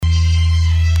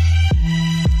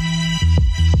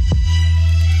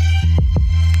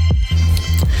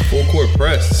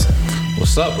Press.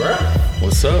 What's up, bro?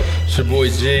 What's up? It's your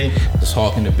boy G. It's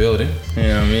Hawk in the building. You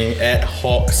know what I mean? At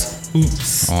Hawks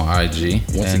Hoops. On IG.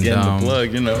 Once again, the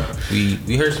plug, you know.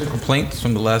 We heard some complaints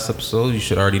from the last episode. You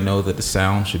should already know that the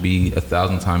sound should be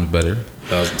 1,000 times better.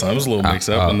 1,000 times. A little mix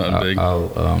up, but nothing big.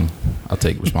 I'll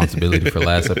take responsibility for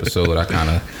last episode. I kind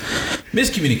of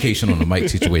miscommunication on the mic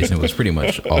situation. It was pretty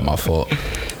much all my fault.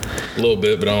 A little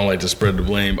bit, but I don't like to spread the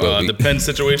blame. The pen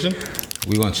situation.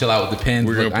 We're going to chill out with the pens.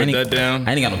 We're going to put that down.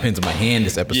 I ain't got no pens in my hand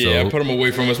this episode. Yeah, put them away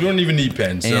from us. We don't even need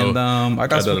pens. So and I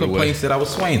got some complaints that I was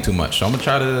swaying too much. So I'm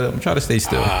gonna try to stay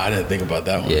still. I didn't think about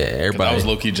that one. Yeah, everybody. I was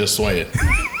low-key just swaying.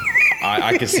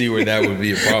 I can see where that would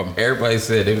be a problem. Everybody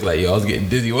said, they was like, yo, I was getting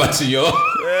dizzy watching y'all.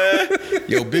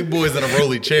 Yo, big boys in a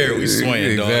rolly chair, we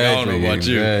swaying, dog. I don't know about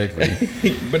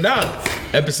you. But nah,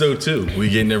 episode 2, we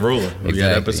getting it rolling. We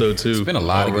got episode 2. It's been a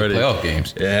lot already. Of good playoff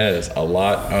games. It has, a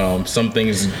lot. Some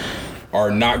things are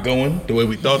not going the way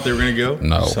we thought they were going to go.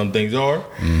 No. Some things are.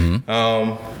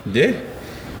 Mm-hmm. Yeah.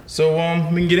 So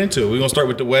we can get into it. We're going to start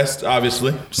with the West,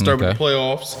 obviously. Start with the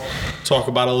playoffs. Talk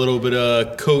about a little bit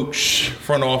of coach,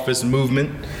 front office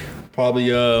movement.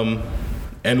 Probably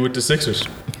end with the Sixers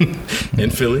in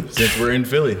Philly, since we're in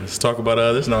Philly. Let's talk about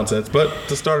this nonsense. But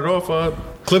to start it off,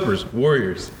 Clippers,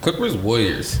 Warriors. Clippers,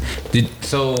 Warriors.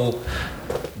 So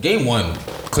game 1,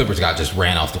 Clippers just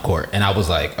ran off the court. And I was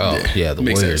like, the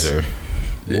Warriors sense.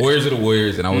 Warriors are the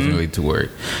Warriors, and I wasn't really too worried.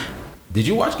 Did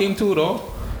you watch game 2 at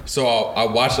all? So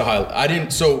I watched the highlight. I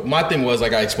didn't. So my thing was,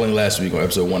 like I explained last week on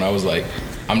episode 1, I was like,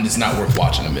 I'm just not worth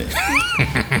watching them in.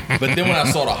 But then when I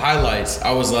saw the highlights,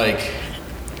 I was like,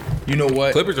 you know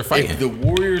what? Clippers are fighting. If the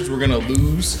Warriors were gonna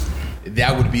lose,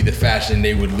 that would be the fashion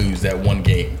they would lose that one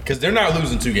game, because they're not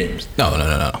losing 2 games.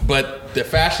 No. But the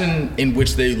fashion in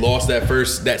which they lost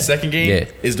that second game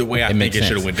is the way I think it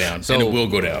should have went down, so, and it will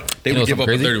go down. They would give up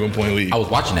a 31-point lead. I was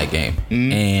watching that game,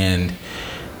 and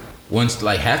once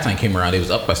halftime came around, it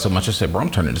was up by so much. I said, bro, I'm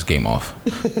turning this game off.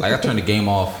 I turned the game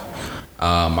off.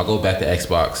 I go back to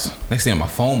Xbox. Next thing, my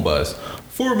phone buzz.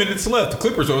 4 minutes left. The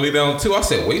Clippers are only down 2. I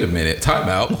said, wait a minute. Time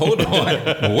out. Hold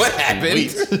on. What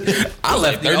happened? I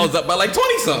left there. I was up by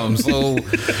 20-something. So,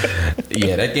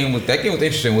 yeah, that game was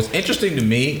interesting. What's interesting to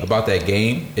me about that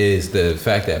game is the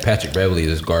fact that Patrick Beverley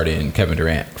is guarding Kevin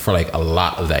Durant for a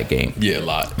lot of that game. Yeah, a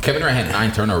lot. Kevin Durant had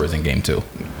 9 turnovers in game 2.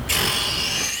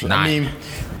 9. I mean,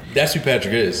 that's who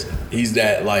Patrick is. He's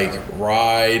that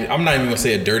ride. I'm not even gonna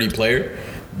say a dirty player,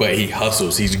 but he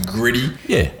hustles. He's gritty.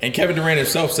 Yeah. And Kevin Durant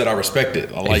himself said, I respect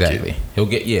it. I like it. He'll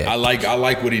get I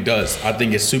like what he does. I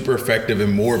think it's super effective,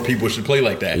 and more people should play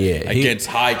like that. Yeah. Against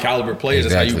high caliber players.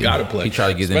 Exactly. That's how you gotta play. He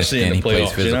tried to get especially in the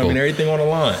playoffs. You know what I mean? Everything on the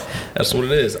line. That's what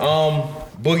it is.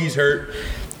 Boogie's hurt.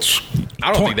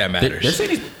 I don't think that matters. They're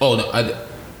saying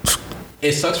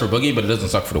it sucks for Boogie, but it doesn't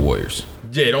suck for the Warriors.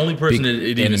 Yeah, the only person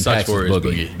it even sucks for is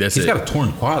Boogie. That's He's got a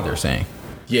torn quad, they're saying.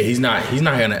 Yeah, he's not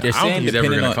gonna. I don't think he's ever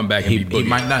gonna come back and be Boogie. He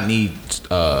might not need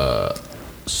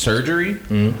surgery,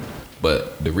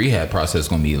 but the rehab process is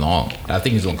gonna be long. I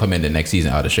think he's gonna come in the next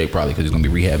season out of shape, probably because he's gonna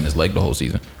be rehabbing his leg the whole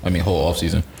season. Whole off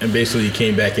season. And basically, he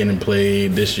came back in and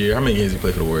played this year. How many games did he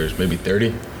play for the Warriors? Maybe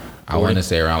 30. I want to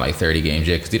say around 30 games,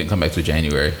 yeah, because he didn't come back till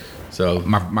January. So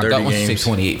my gut wants to say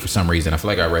 28 for some reason. I feel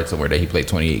like I read somewhere that he played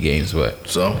 28 games, but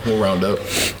so we'll round up.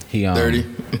 He 30.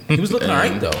 He was looking all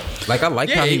right though. I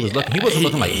liked how he was looking. He wasn't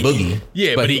looking like Boogie.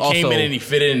 Yeah, but he came in and he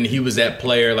fit in. And he was that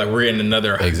player. We're getting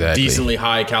another decently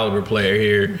high caliber player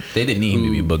here. They didn't need him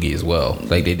to be Boogie as well.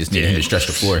 They just needed him to stretch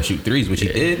the floor and shoot threes, which he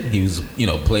did. He was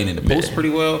playing in the post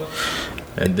pretty well.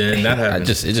 And then that happened.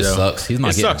 It just sucks. He's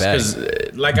not getting back.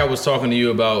 Because, like I was talking to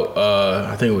you about,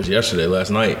 I think it was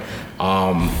last night.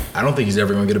 I don't think he's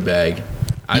ever going to get a bag.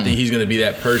 I think he's going to be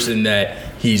that person that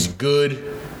he's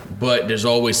good, but there's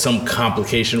always some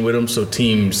complication with him. So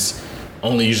teams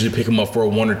only usually pick him up for a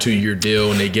 1 or 2 year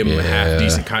deal, and they give him a half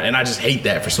decent contract. And I just hate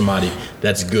that for somebody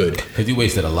that's good. Because he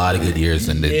wasted a lot of good years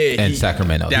in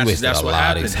Sacramento. He wasted a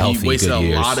lot of healthy good years. He wasted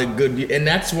a lot of good years. And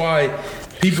that's why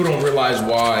people don't realize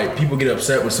why people get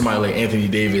upset when somebody like Anthony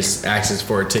Davis asks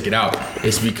for a ticket out.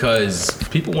 It's because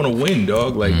people want to win,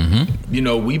 dog.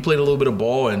 We played a little bit of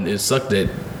ball, and it sucked that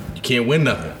you can't win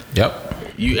nothing. Yep.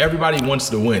 Everybody wants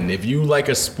to win. If you like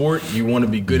a sport, you want to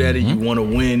be good at it. You want to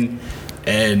win.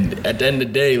 And at the end of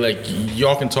the day,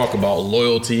 y'all can talk about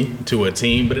loyalty to a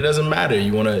team, but it doesn't matter.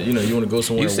 You want to go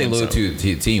somewhere. You say loyalty to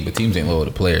your team, but teams ain't loyal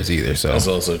to players either. So that's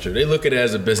also true. They look at it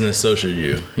as a business, so should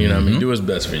you. You know what I mean? Do what's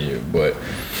best for you. But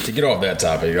to get off that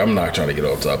topic, I'm not trying to get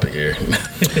off topic here.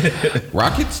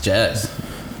 Rockets, Jazz.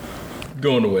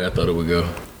 Going the way I thought it would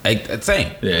go.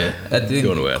 Same. Yeah.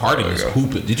 Going the way Harden was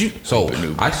hooping. Did you? So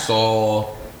I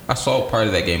saw part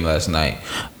of that game last night.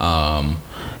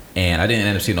 And I didn't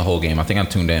end up seeing the whole game. I think I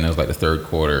tuned in. It was like the third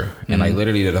quarter. And like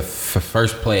literally the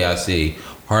first play I see,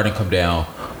 Harden come down,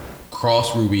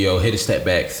 cross Rubio, hit a step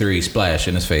back 3, splash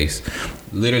in his face.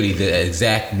 Literally the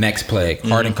exact next play,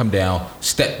 Harden come down,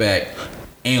 step back,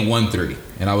 and 1-3.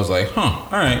 And I was like, all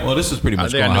right, well, this is pretty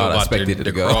much going how I expected it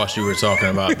to go. The cross you were talking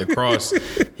about, the cross,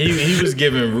 he was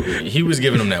giving him that work. He was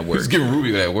giving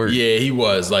Rubio that work. Yeah, he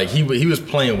was. Like, he was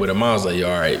playing with him. I was like,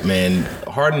 all right, man,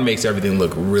 Harden makes everything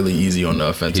look really easy on the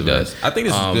offensive end. He does. I think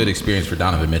this is a good experience for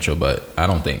Donovan Mitchell, but I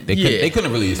don't think they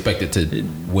couldn't really expect it to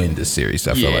win this series.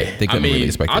 I feel like they couldn't really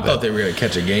expect it. I thought they were going to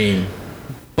catch a game.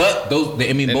 But both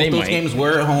those games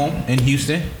were at home in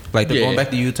Houston. Like they're going back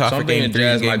to Utah for game 3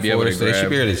 and game 4, so they should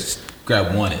be able to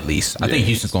grab one at least. I think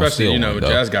Houston's going to steal one, though.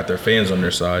 Jazz got their fans on their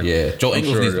side. Yeah, Joe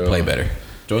Ingles needs to play better.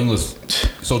 Joe Ingles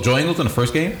in the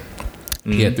first game,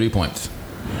 he had 3 points.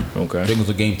 Okay. Joe Ingles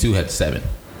in game 2 had 7.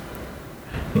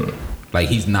 Like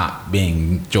he's not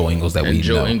being Joe Ingles that we know.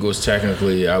 Joe Ingles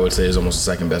technically, I would say, is almost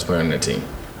the second best player on that team.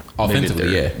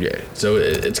 Offensively, yeah. So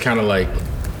it's kind of like,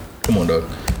 come on, dog.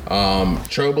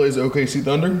 Trailblazer OKC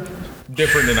Thunder,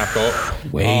 different than I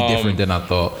thought. Way different than I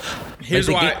thought. Here's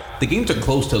why the games are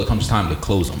close till it comes time to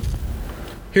close them.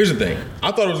 Here's the thing.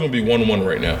 I thought it was going to be 1-1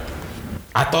 right now.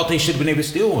 I thought they should have been able to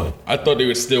steal one. I thought they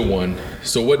would steal one.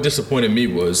 So what disappointed me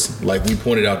was, like we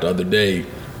pointed out the other day,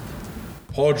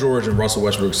 Paul George and Russell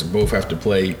Westbrook both have to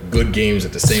play good games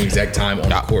at the same exact time on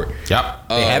the court. Yep.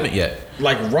 They haven't yet.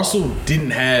 Like, Russell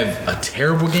didn't have a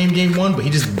terrible game 1, but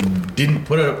he just didn't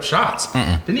put up shots.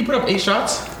 Didn't he put up 8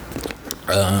 shots?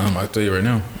 I'll tell you right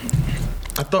now.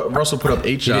 I thought Russell put up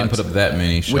 8 shots. He didn't put up that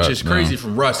many shots. Which is crazy for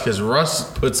Russ, because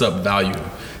Russ puts up value.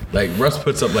 Like, Russ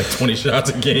puts up like 20 shots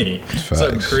a game.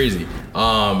 Something crazy.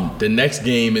 The next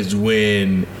game is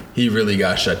when he really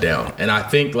got shut down. And I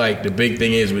think, like, the big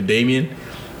thing is with Damian,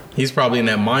 he's probably in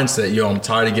that mindset, I'm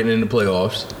tired of getting in the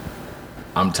playoffs.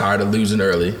 I'm tired of losing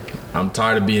early. I'm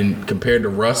tired of being compared to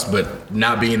Russ, but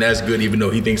not being as good, even though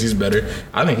he thinks he's better.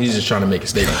 I think he's just trying to make a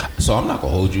statement. So I'm not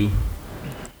going to hold you.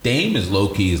 Dame is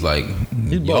low-key is like,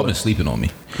 y'all been sleeping on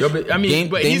me.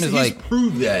 He's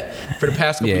proved that for the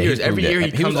past couple years. Every year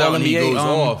he comes out and he goes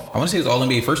off. I want to say he was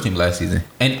All-NBA first team last season.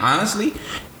 And honestly,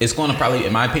 it's going to probably,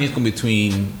 in my opinion, it's going to be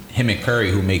between him and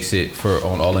Curry who makes it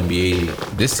on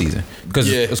All-NBA this season.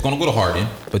 Because it's going to go to Harden,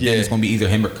 but then it's going to be either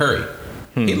him or Curry.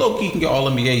 He low-key can get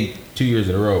All-NBA 2 years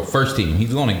in a row. First team.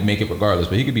 He's going to make it regardless,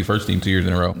 but he could be first team 2 years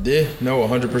in a row. Yeah, no,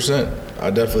 100%.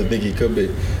 I definitely think he could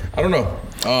be. I don't know.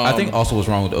 I think also what's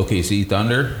wrong with OKC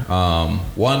Thunder,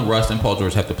 one, Russ and Paul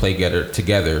George have to play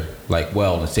together like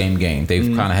well in the same game.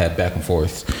 They've kind of had back and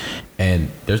forths, and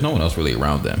there's no one else really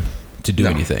around them to do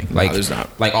anything. Like, there's not.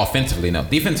 Like offensively, no.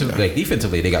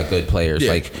 Defensively, they got good players.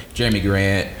 Like Jeremy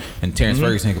Grant and Terrence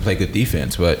Ferguson can play good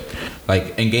defense, but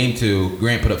like in game 2,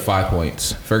 Grant put up 5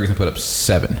 points. Ferguson put up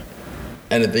 7.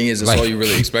 And the thing is, that's all you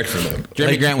really expect from them.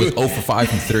 Jeremy Grant was 0 for 5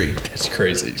 from 3. That's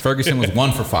crazy. Ferguson was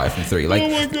 1 for 5 from 3. Like, oh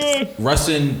my God. Russ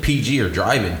and PG are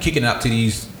driving, kicking out to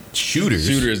these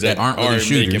shooters that aren't really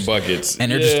shooters, making buckets,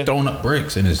 and they're just throwing up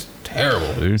bricks, and it's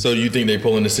terrible, dude. So, do you think they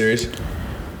pull in the series?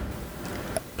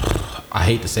 I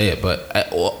hate to say it, but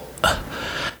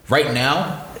right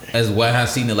now, as what I've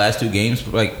seen the last 2 games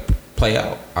play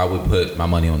out, I would put my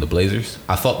money on the Blazers.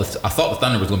 I thought the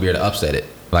Thunder was going to be able to upset it.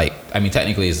 Like, I mean,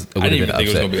 technically, it would have been an upset. I didn't even think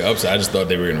it was going to be an upset. I just thought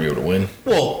they were going to be able to win.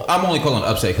 Well, I'm only calling it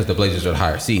upset because the Blazers are the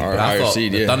higher seed. But I thought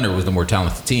the Thunder was the more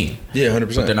talented team. Yeah,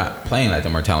 100%. But they're not playing like the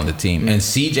more talented team. And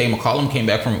CJ McCollum came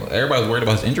back from, everybody was worried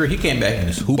about his injury. He came back and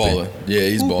is hooping. Balling. Yeah,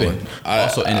 he's balling.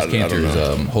 Also, Enes Kanter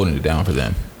is holding it down for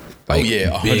them. Like,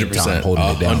 100%. Holding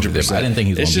it down for them. I didn't think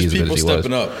he was going to be as good as he was. It's just people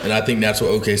stepping up. And I think that's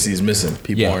what OKC is missing.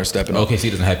 People aren't stepping up.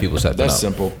 OKC doesn't have people stepping up. That's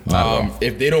simple.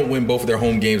 If they don't win both of their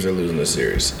home games, they're losing the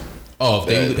series. Oh,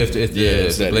 if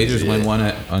the Blazers win one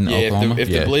at Oklahoma? If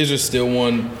the Blazers still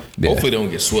won, hopefully they don't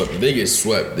get swept. If they get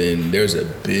swept, then there's a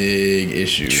big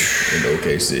issue in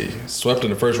OKC. Swept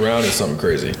in the first round is something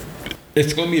crazy.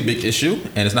 It's going to be a big issue,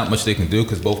 and it's not much they can do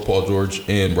because both Paul George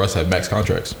and Russ have max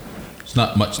contracts. It's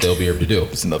not much they'll be able to do.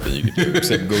 It's nothing you can do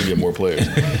except go get more players.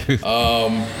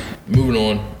 Moving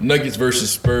on, Nuggets versus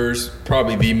Spurs,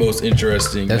 probably the most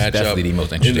interesting matchup. That's definitely the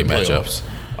most interesting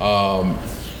matchup.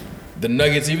 The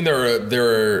Nuggets, even though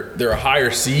they're a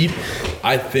higher seed,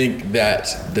 I think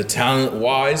that the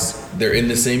talent-wise, they're in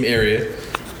the same area.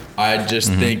 I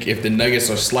just think if the Nuggets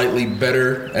are slightly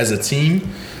better as a team,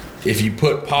 if you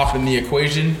put Pop in the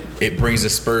equation, it brings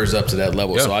the Spurs up to that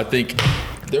level. Yeah. So I think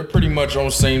They're pretty much on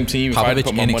the same team. If I had to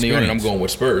put my money on it, I'm going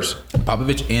with Spurs.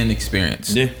 Popovich and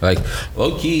experience. Yeah. Like,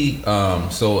 low key,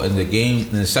 so in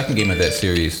the second game of that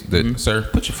series, sir,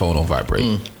 put your phone on vibrate.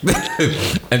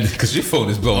 And because your phone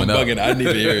is blowing up. I didn't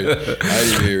even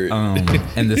hear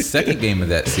it. In the second game of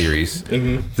that series,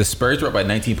 the Spurs were up by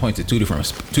 19 points at two different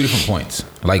points.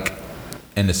 Like,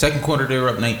 in the second quarter, they were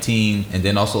up 19, and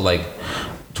then also, like,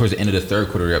 towards the end of the third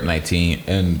quarter, they were up 19,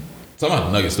 and somehow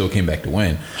the Nuggets still came back to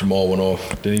win. Jamal went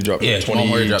off. Then he dropped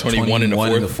 21 in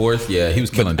the fourth. Yeah, he was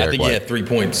killing Derek White. I think he had 3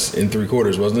 points in 3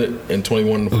 quarters, wasn't it? And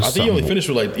 21. I think he only finished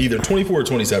with like either 24 or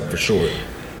 27 for sure.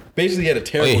 Basically, he had a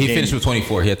terrible game. He finished with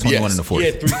 24. He had 21 in the fourth.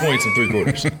 He had 3 points in 3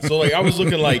 quarters. So, like, I was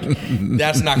looking like,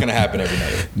 that's not going to happen every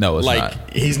night. No, it's not.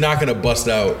 Like, he's not going to bust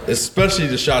out, especially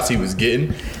the shots he was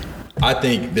getting. I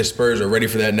think the Spurs are ready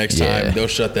for that next time. They'll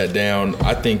shut that down.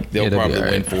 I think they'll probably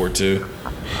win 4-2.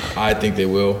 I think they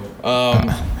will.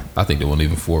 I think they won't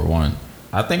even 4-1.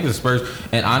 I think the Spurs,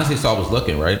 and honestly, so I was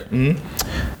looking, right? Mm-hmm.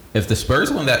 If the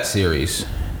Spurs win that series,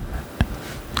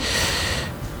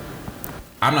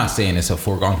 I'm not saying it's a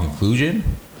foregone conclusion,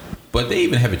 but they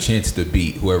even have a chance to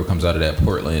beat whoever comes out of that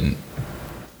Portland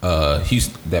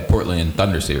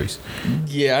Thunder series.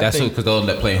 Yeah, that's because they'll end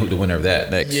up playing the winner of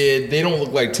that next. Yeah, they don't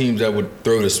look like teams that would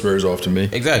throw the Spurs off to me.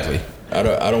 Exactly.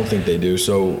 I don't think they do.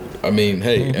 So, I mean,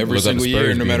 hey, every single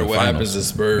year, no matter what happens, the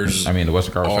Spurs the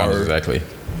Western Conference Finals, exactly.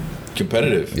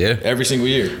 Competitive. Yeah. Every single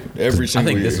year. I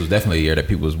think this was definitely a year that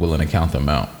people was willing to count them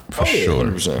out. For sure.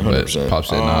 100%. But Pop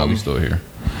said, nah, we still here.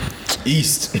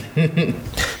 East.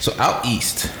 So out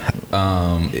east,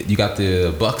 you got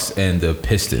the Bucks and the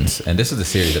Pistons. And this is the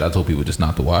series that I told people just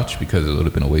not to watch because it would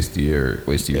have been a waste of your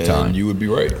time. You would be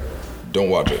right. Don't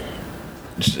watch it.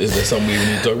 Is that something we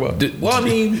need to talk about? Well, I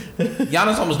mean,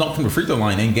 Giannis almost dunked from the free throw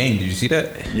line in game. Did you see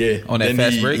that? Yeah. On that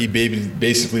fast break? He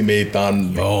basically made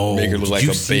Thon Maker look like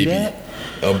a baby. That?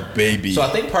 A baby. So I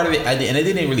think part of it, and it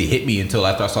didn't really hit me until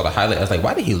after I saw the highlight. I was like,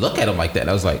 why did he look at him like that? And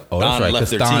I was like, oh, that's right.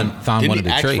 Because Thon wanted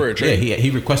to trade. For a trade. Yeah,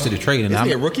 he requested a trade. And Is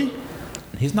he a rookie?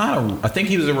 He's not I think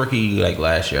he was a rookie like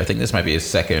last year. I think this might be his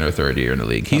second or third year in the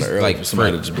league. He's like for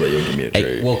somebody to just play, give me a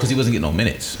trade. Well, because he wasn't getting no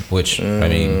minutes, which I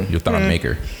mean, you're Thon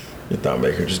Maker. Your Thon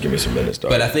Maker, just give me some minutes,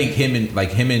 dog. But I think him and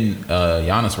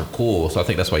Giannis were cool, so I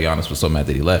think that's why Giannis was so mad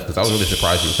that he left. Because I was really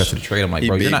surprised he requested a trade. I'm like,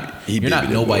 bro, you're not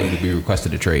nobody to be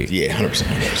requested a trade. Yeah,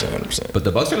 100%. But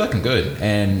the Bucks are looking good,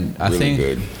 and I think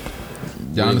good.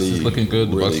 Giannis is looking good.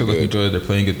 The Bucks are looking good. They're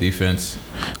playing good defense.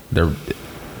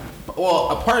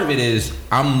 Well, a part of it is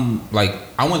I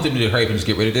want them to hurry up and just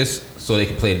get rid of this so they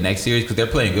can play the next series because they're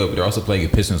playing good, but they're also playing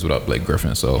Pistons without Blake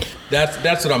Griffin. So that's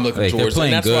what I'm looking towards. They're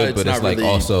playing good, but it's like really,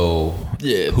 also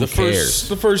who cares?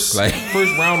 The first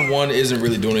round one isn't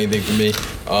really doing anything for me.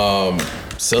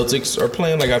 Celtics are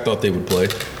playing like I thought they would play.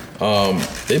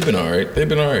 They've been all right.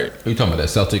 Are you talking about that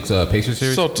Celtics Pacers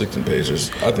series? Celtics and Pacers.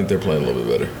 I think they're playing a little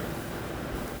bit better.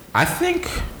 I think.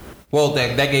 Well,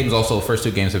 that game's also first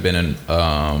 2 games have been in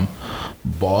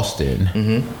Boston.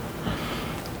 Mm-hmm.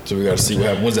 So we got to see what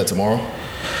happens. When's that, tomorrow?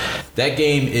 That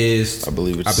game is. I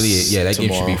believe that tomorrow.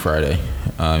 Game should be Friday.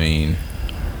 I mean,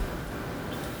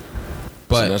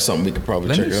 but so that's something we could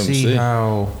probably check out and see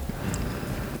how.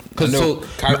 Because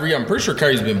Kyrie, I'm pretty sure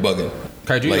Kyrie's been bugging.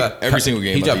 Kyrie every single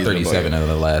game. He dropped 37 out of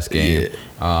the last game.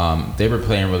 Yeah. They were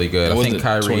playing really good. I think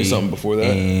Kyrie 20-something before that.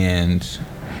 And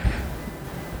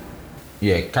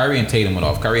Kyrie and Tatum went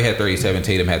off. Kyrie had 37.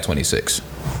 Tatum had 26.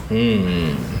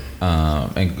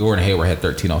 And Gordon Hayward had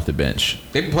 13 off the bench.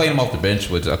 They've been playing him off the bench,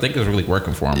 which I think is really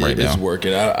working for him right now. It's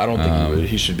working. I don't think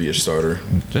he should be a starter.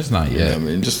 Just not yet. I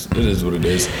mean, it is what it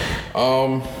is.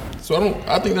 So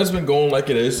I think that's been going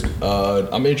like it is.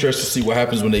 I'm interested to see what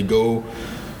happens when they go.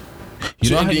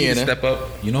 You know how you need to step up?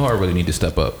 You know who I really need to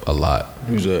step up a lot?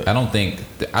 Who's that?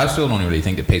 I still don't really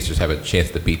think the Pacers have a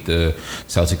chance to beat the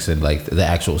Celtics in like the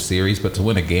actual series, but to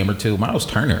win a game or two, Miles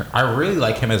Turner, I really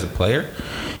like him as a player.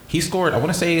 He scored, I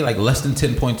want to say, like less than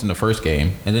 10 points in the first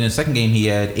game, and then in the second game he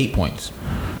had 8 points.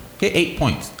 He had 8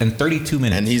 points in 32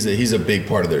 minutes. And he's a big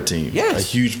part of their team. Yes. A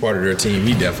huge part of their team.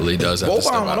 He definitely does have to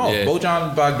step up.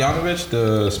 Bojan Bogdanovic,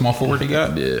 the small forward they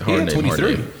got, he had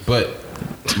 23. But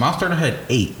Miles Turner had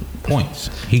 8 points.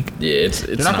 They're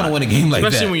not going to win a game like that.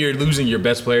 Especially when you're losing your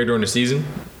best player during the season.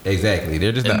 Exactly.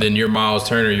 They're just then you're Miles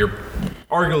Turner. You're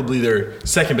arguably their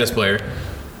second best player.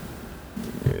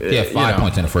 Yeah, 5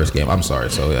 points in the first game. I'm sorry.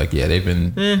 So they've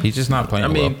been. He's just not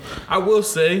playing well. I will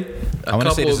say. I want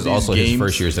to say this is also his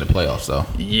first year in the playoffs, though.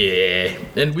 Yeah,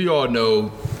 and we all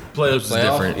know Playoffs is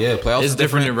different. Yeah, playoffs is is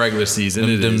different different. than regular season.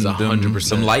 It is 100%.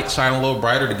 Some lights shine a little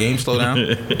brighter. The game slow down.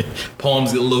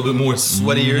 Palms get a little bit more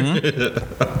sweatier.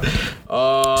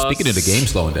 Speaking of the game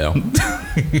slowing down,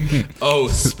 Oh,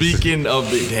 speaking of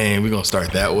the we're gonna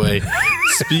start that way.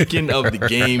 Speaking of the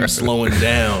game slowing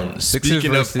down. Sixers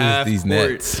Speaking of versus half these court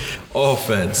Nets.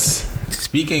 offense.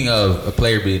 speaking of a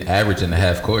player being average in the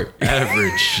half court,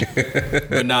 Average.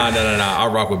 But nah. I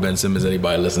rock with Ben Simmons.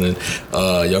 Anybody listening,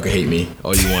 y'all can hate me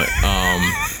all you want.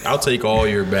 I'll take all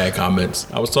your bad comments.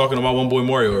 I was talking about one boy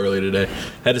Mario earlier today.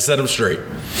 Had to set him straight.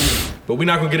 But we're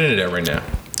not gonna get into that right now.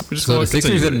 We're just so gonna the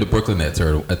Sixers continue. and the Brooklyn Nets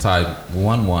are tied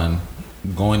 1-1,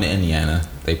 going to Indiana.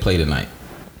 They play tonight.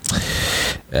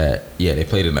 They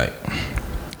play tonight.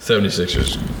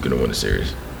 76ers gonna win the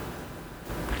series.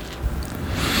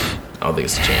 I don't think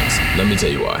it's a chance. Let me tell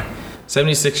you why.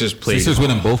 76ers played. Sixers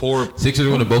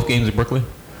winning both games in Brooklyn.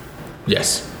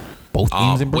 Yes. Both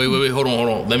games in Brooklyn. Wait. Hold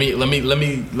on. Let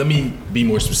me be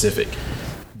more specific.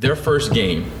 Their first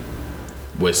game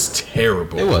was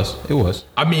terrible. It was.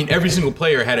 I mean, every single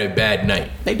player had a bad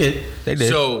night. They did.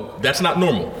 So that's not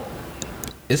normal.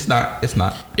 It's not.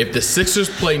 If the Sixers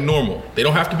play normal, they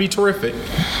don't have to be terrific.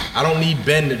 I don't need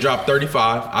Ben to drop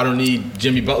 35. I don't need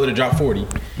Jimmy Butler to drop 40.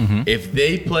 Mm-hmm. If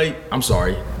they play, I'm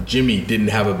sorry, Jimmy didn't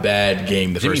have a bad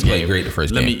game the first game. Jimmy played great the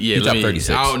first game. He dropped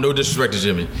 36. No disrespect to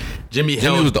Jimmy. Jimmy's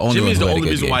was the only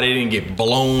reason why they didn't get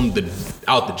blown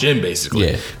out the gym,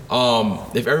 basically. Yeah.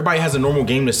 If everybody has a normal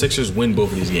game, the Sixers win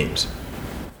both of these games.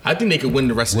 I think they could win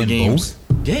the rest of the games.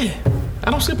 Both? Yeah.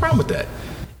 I don't see a problem with that.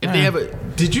 If they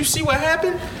have did you see what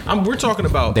happened? We're talking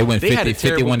about They went had a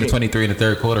terrible 51 to game. 23 in the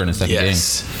third quarter in the second game.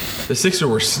 The Sixers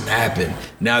were snapping.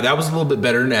 Now that was a little bit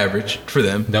better than average for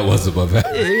them. That was above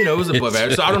average. Yeah, it was above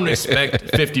average. So I don't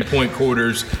expect 50-point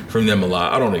quarters from them a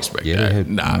lot. I don't expect Yeah, that. they had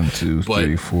Nah. 1, 2, But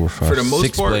 3, 4, 5, for the most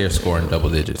 6 part, players scoring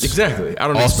double digits. exactly. I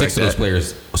don't All expect 6 of those that.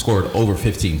 players scored over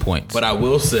 15 points. But I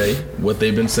will say what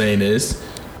they've been saying is,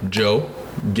 Joe,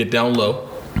 get down low,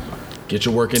 get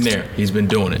your work in there. He's been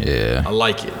doing it. Yeah. I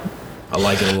like it. I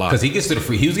like it a lot. Because he was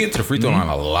getting to the free throw line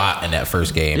a lot in that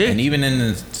first game, Yeah. and even in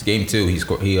this game too, he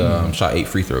shot 8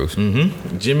 free throws.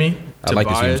 Jimmy, I like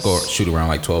to see him Tobias, shoot around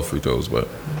like 12 free throws, but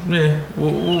yeah,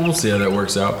 we'll see how that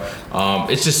works out.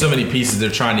 It's just so many pieces they're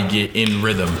trying to get in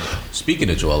rhythm. speaking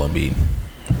of Joel Embiid,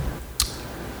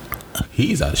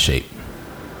 he's out of shape.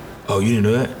 Oh, you didn't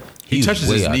know that? He He's touches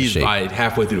way his out of knees shape. by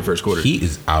halfway through the first quarter. He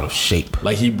is out of shape.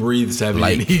 Like he breathes heavy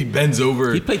Like- and he bends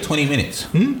over. He played 20 minutes.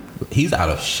 He's out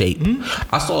of shape.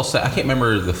 I can't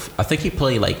remember I think he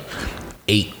played like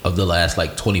 8 of the last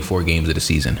like 24 games of the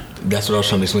season. That's what I was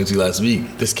trying to explain to you last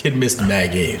week. This kid missed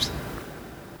mad games.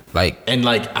 Like, And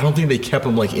like I don't think they kept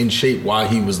him like in shape while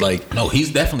he was like no,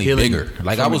 he's definitely Healing bigger.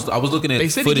 Like I was looking at They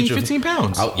said he footage gained 15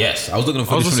 pounds. Yes, I was looking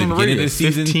at I was footage from the listening to beginning of the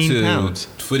radio, season 15 to pounds.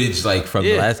 footage like from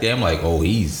Yeah. the last game. Like, oh,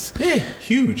 he's yeah,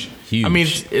 huge. Huge. I mean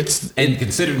it's and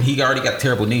considering he already got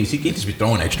terrible knees, he can't just be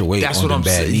throwing extra weight that's on what them I'm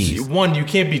bad saying. knees. One, you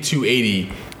can't be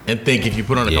 280 and think if you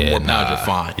put on a couple Yeah, more pounds nah. you're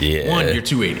fine. Yeah. One, you're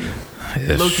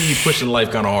 280. Low key, you pushing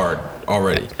life kind of hard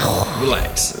already.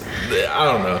 Relax. I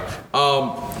don't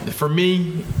know. For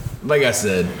me, like I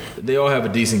said, they all have a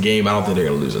decent game. I don't think they're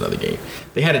gonna lose another game.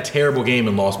 They had a terrible game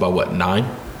and lost by what, 9?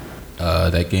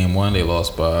 That game 1, they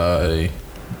lost by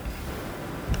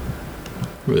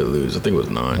Who did they lose? I think it was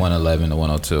 9. 111 to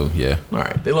 102. Yeah. All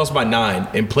right, they lost by 9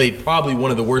 and played probably one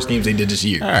of the worst games they did this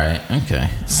year. All right. Okay.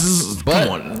 Come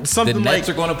on, something the Nets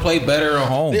like are going to play better at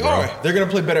home. they bro. are. They're gonna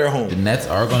play better at home. The Nets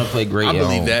are going to play great. I at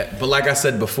believe home. that. But like I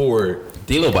said before,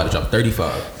 D'Lo about to drop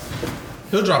 35.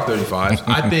 he'll drop 35.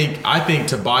 I think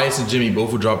Tobias and Jimmy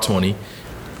both will drop 20.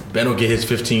 Ben will get his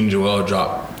 15. Joel will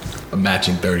drop a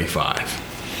matching 35.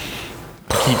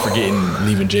 I keep forgetting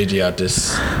leaving JJ out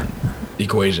this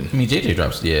equation. I mean, JJ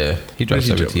drops. Yeah, he dropped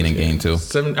 17 in game 2.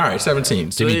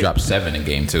 17. So Jimmy dropped 7 in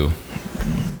game 2.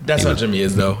 That's how Jimmy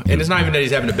is, though. And it's not even that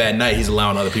he's having a bad night. He's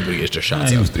allowing other people to get their shots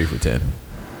He up. was 3 for 10.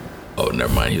 Oh,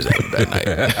 never mind. He was having a bad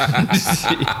night.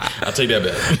 I'll take that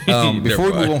back. Before we Never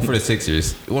move mind. on for the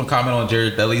Sixers, you want to comment on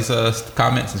Jared Dudley's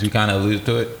comment since we kind of alluded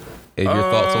to it? And your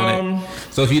thoughts on it?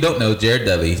 So if you don't know, Jared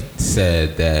Dudley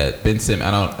said that Ben Simmons,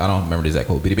 I don't remember the exact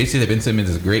quote, but he basically said Ben Simmons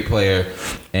is a great player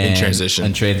and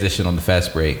In transition on the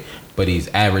fast break, but he's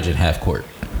average in half court.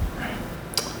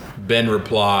 Ben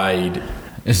replied,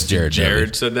 It's Jared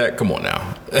Jared said that? Come on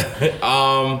now.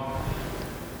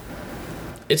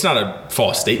 It's not a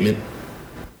false statement.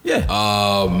 Dudley.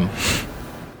 Yeah.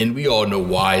 And we all know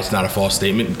why it's not a false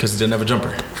statement because he doesn't have a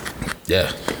jumper.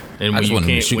 Yeah. And when,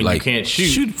 you can't,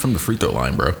 shoot, from the free throw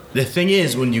line, bro. the thing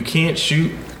is, when you can't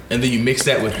shoot and then you mix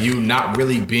that with you not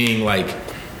really being like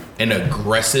an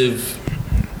aggressive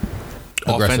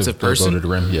offensive Go person. to the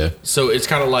rim, yeah. So it's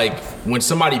kind of like when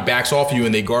somebody backs off you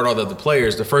and they guard all the other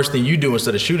players, the first thing you do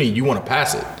instead of shooting, you want to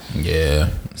pass it. Yeah.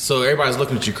 So everybody's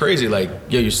looking at you crazy, like,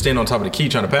 yo, you're standing on top of the key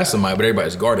trying to pass somebody, but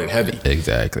everybody's guarded heavy.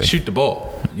 Exactly. Shoot the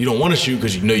ball. You don't want to shoot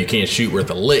because you know you can't shoot worth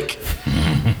a lick.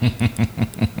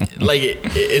 Like,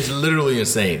 it's literally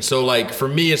insane. So, like, for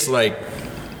me, it's like,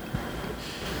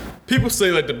 people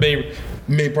say, like, the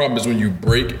main problem is when you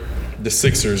break the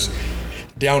Sixers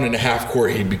down in the half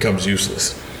court, he becomes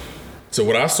useless. So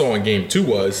what I saw in game 2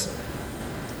 was,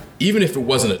 even if it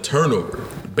wasn't a turnover,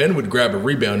 Ben would grab a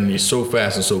rebound and he's so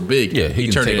fast and so big, Yeah, he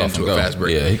can turned take it off into and a go. fast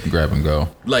break. Yeah, he can grab and go.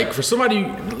 Like, for somebody,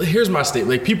 here's my statement.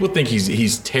 Like, people think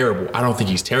he's terrible. I don't think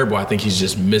he's terrible. I think he's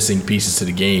just missing pieces to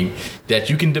the game that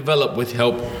you can develop with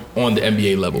help on the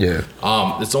NBA level. Yeah.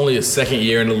 It's only his second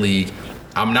year in the league.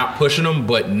 I'm not pushing him,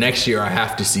 but next year I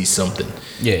have to see something.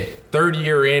 Yeah. Third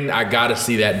year in, I gotta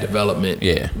see that development.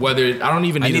 Yeah. Whether I don't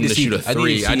even need him to shoot a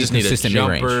three, I just need a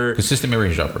jumper. Consistent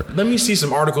mid-range jumper. Let me see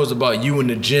some articles about you in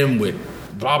the gym with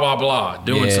blah blah blah,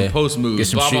 doing some post moves, get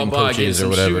some blah blah shooting blah, coaches get some or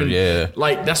whatever. shooting. Yeah.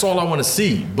 Like, that's all I want to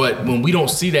see. But when we don't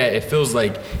see that, it feels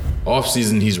like off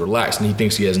season he's relaxed and he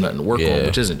thinks he has nothing to work on,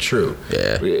 which isn't true.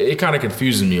 Yeah. It kind of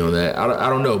confuses me on that. I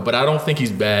don't know, but I don't think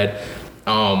he's bad.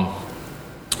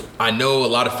 I know a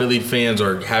lot of Philly fans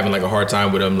are having like a hard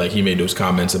time with him. Like, he made those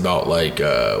comments about like,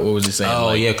 what was he saying? Oh,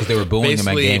 like, yeah, because they were booing him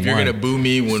at basically, game if you're one. gonna boo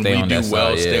me when Stay we on do that well,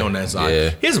 side, stay yeah. on that side. Yeah.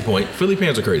 Here's the point: Philly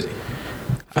fans are crazy.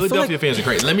 Philadelphia fans are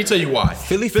crazy. Let me tell you why.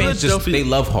 Philly fans they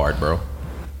love hard, bro.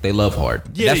 They love hard.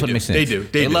 Yeah, that's they what do. makes sense. They do.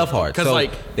 They do. love hard. Because, So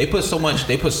like, they put so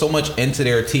much into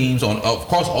their teams on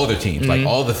across all their teams. Like,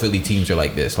 all the Philly teams are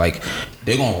like this. Like,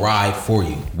 they're gonna ride for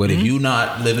you. But if you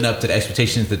not living up to the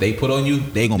expectations that they put on you,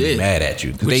 they gonna be mad at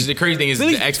you. Which is the crazy thing is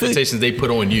the expectations they put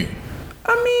on you.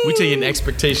 I mean, We taking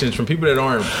expectations from people that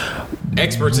aren't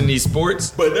experts in these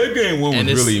sports. but that game one And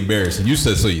was it's- really embarrassing. You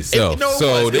said so yourself.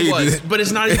 It was. But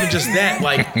it's not even just that.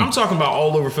 Like, I'm talking about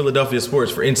all over Philadelphia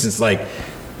sports. For instance, like,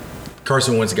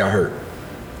 Carson Wentz got hurt.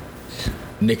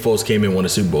 Nick Foles came in, won a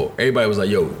Super Bowl. Everybody was like,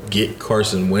 yo, get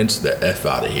Carson Wentz the F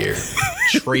out of here.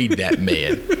 Trade that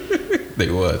man. They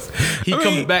was. He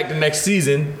comes back the next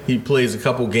season. He plays a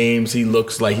couple games. He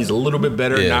looks like he's a little bit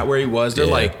better, not where he was. They're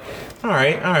like, all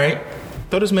right.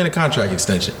 Throw this man a contract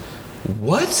extension.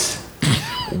 What?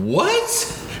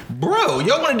 What? Bro,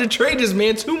 y'all wanted to trade this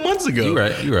man 2 months ago.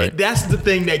 You're right. That's the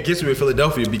thing that gets me with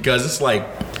Philadelphia, because it's like,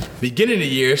 beginning of the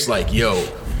year, it's like, yo,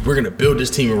 we're going to build this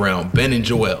team around Ben and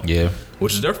Joel. Yeah.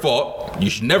 Which is their fault.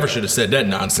 You never should have said that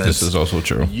nonsense. This is also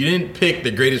true. You didn't pick the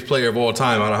greatest player of all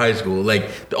time out of high school.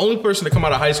 Like, the only person to come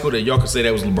out of high school that y'all could say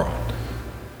that was LeBron.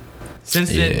 Since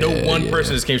then, no one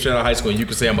person has came straight out of high school and you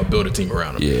can say I'm gonna build a team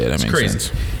around him. Yeah, that it's makes crazy.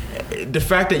 sense. The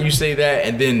fact that you say that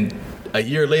and then a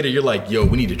year later you're like, yo,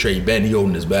 we need to trade Ben. He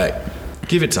holding his back.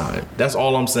 Give it time. That's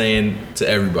all I'm saying to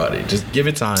everybody. Just give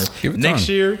it time. Give it next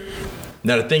time. year.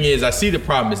 Now the thing is, I see the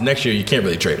problem is next year you can't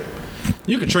really trade him.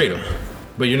 You can trade him,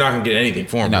 but you're not gonna get anything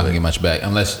for him. You're not gonna get much back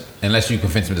unless you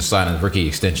convince him to sign a rookie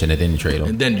extension and then you trade him.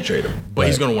 And then you trade him, but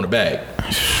he's gonna want a bag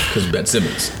because Ben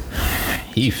Simmons.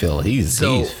 He's feeling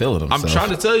himself. I'm trying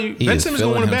to tell you, Ben Simmons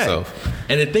gonna want a bag. Himself.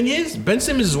 And the thing is, Ben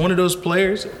Simmons is one of those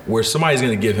players where somebody's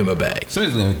gonna give him a bag.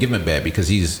 Somebody's gonna give him a bag because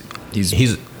he's It's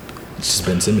just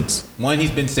Ben Simmons. one.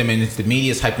 He's been Simmons. The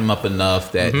media's hyped him up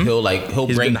enough that he'll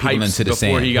He's bring been people hyped into the before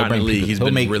sand. he got in the league. He's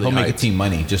been really he'll make a hyped. team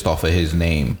money just off of his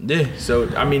name. Yeah. So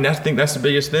I mean, I think that's the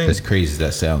biggest thing. As crazy as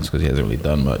that sounds, because he hasn't really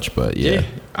done much, but yeah.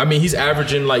 I mean, he's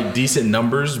averaging like decent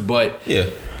numbers, but Yeah.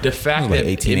 the fact Like that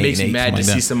 18, it makes me 8, mad to something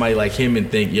see like that. somebody like him and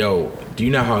think, yo, do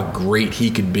you know how great he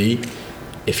could be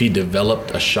if he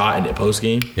developed a shot in the post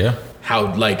game? Yeah.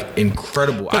 How like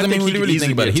incredible. I think he could really easily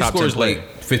think about be it. a He top 10 scores player. like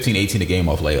 15, 18 a game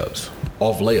off layups.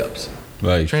 Off layups.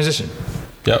 Like, Transition.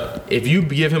 yep. If you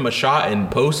give him a shot in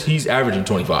post, he's averaging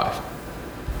 25.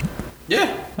 Yeah.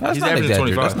 That's He's not averaging exaggerating.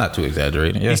 25. That's not too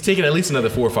exaggerating. Yeah. He's taking at least another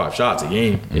 4 or 5 shots a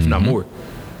game, if not more.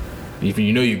 If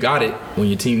you know you got it, when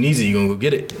your team needs it, you're going to go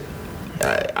get it.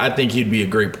 I think he'd be a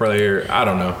great player. I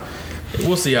don't know.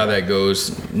 We'll see how that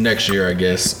goes next year, I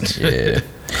guess. Yeah.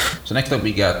 So next up,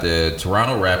 we got the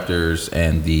Toronto Raptors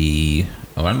and the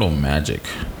Orlando Magic.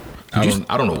 I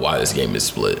don't know why this game is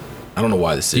split. I don't know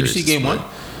why this Did you series see is game split. one?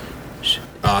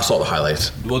 I saw the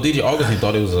highlights. Well, DJ Augustin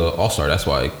thought it was an All-Star. That's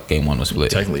why game one was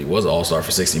split. Technically, he was an all-star for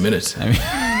 60 minutes. I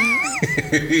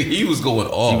mean, he was going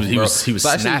off. He was So actually,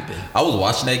 snapping. I was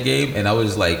watching that game, and I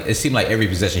was like, it seemed like every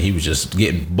possession he was just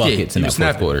getting buckets in he that was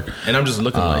fourth snapping. quarter. And I'm just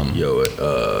looking like,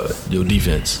 yo,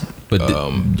 defense. But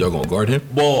y'all gonna guard him?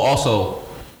 Well, also,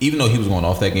 even though he was going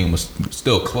off, that game was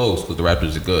still close because the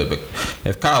Raptors are good. But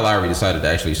if Kyle Lowry decided to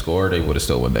actually score, they would have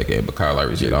still won that game. But Kyle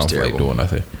Lowry's I don't feel like doing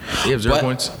nothing. He has 0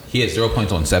 points? He had 0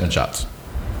 points on 7 shots.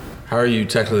 How are you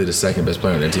technically the second best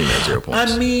player on that team at 0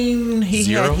 points? I mean,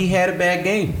 he had a bad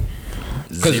game.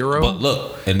 0? But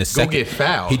look, in the second, get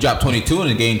fouled. He dropped 22 in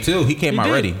the game too. He came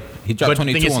out ready. He dropped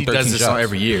 22 on 13 shots. But the thing is, he does this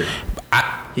every year.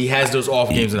 He has those off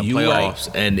games in the playoffs,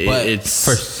 right. And it's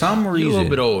for some reason you're a little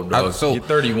bit old, bro. You're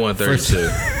 31, 32.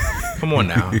 Come on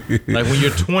now. Like when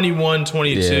you're 21,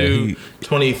 22,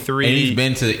 23. And he's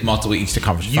been to multiple Eastern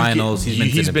Conference Finals.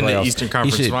 He's been to Eastern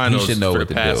Conference Finals for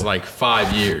the past like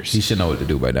 5 years. He should know what to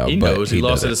do by now. He knows. He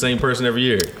lost to the same person every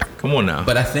year. Come on now.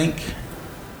 But I think,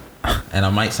 and I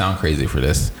might sound crazy for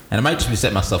this, and I might just be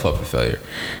setting myself up for failure.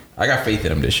 I got faith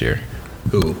in him this year.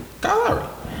 Who? Kyle Lowry.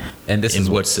 And this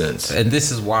in what sense? And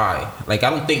this is why. Like, I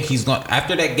don't think he's going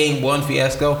after that game 1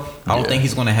 fiasco. I don't think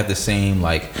he's going to have the same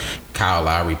like Kyle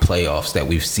Lowry playoffs that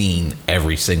we've seen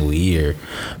every single year.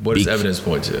 What does evidence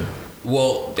point to?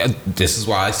 Well, this is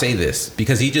why I say this,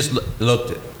 because he just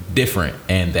looked different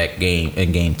in that game,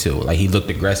 in game 2. Like, he looked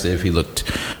aggressive. He looked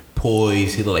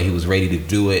poised. He looked like he was ready to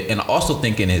do it. And I also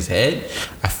think in his head,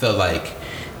 I feel like,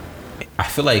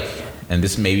 and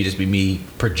this maybe just be me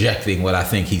projecting what I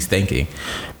think he's thinking,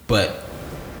 but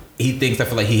I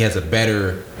feel like he has a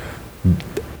better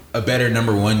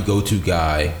number one go-to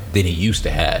guy than he used to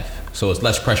have. So it's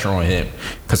less pressure on him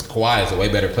because Kawhi is a way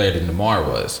better player than DeMar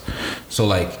was. So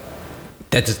like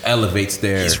that just elevates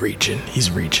their. He's reaching.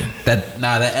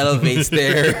 That elevates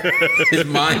their his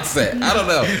mindset. I don't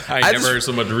know. I never heard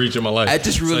so much reach in my life. I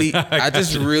just really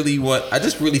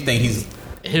think he's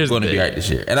going to be right this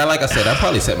year. And like I said, I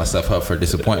probably set myself up for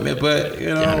disappointment, but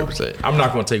you know, 100%. I'm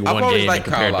not going to take one game and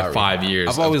compare it to 5 years.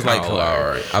 I've always liked Kyle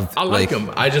Lowry. I like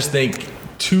him. I just think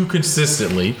too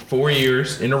consistently, 4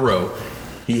 years in a row,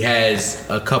 he has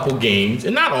a couple games,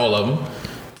 and not all of them.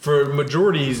 For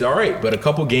majority, he's all right, but a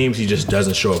couple games he just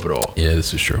doesn't show up at all. Yeah,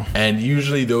 this is true. And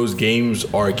usually those games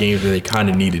are games where they kind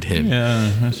of needed him.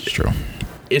 Yeah, that's true.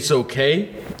 It's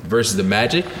okay versus the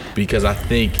Magic because I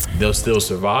think they'll still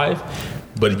survive.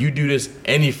 But if you do this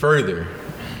any further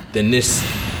than this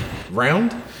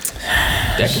round,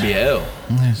 that could be a L.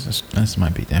 This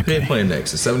might be that. Who they playing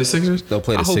next? The 76ers? They'll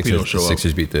play the Sixers. He don't show the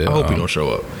Sixers beat the. I hope he don't show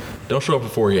up. Don't show up for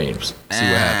 4 games. See what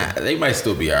happens. They might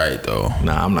still be all right, though.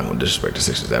 Nah, I'm not going to disrespect the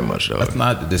Sixers that much, though. That's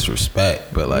not the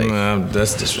disrespect, but like.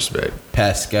 That's disrespect.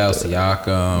 Pascal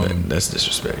Siakam. That's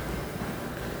disrespect.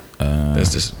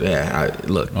 That's just,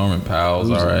 look. Norman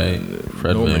Powell's all right.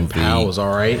 Fred Norman Powell's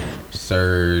all right.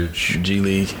 Serge. G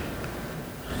League.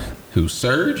 Who,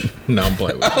 Serge? No, I'm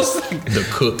playing with the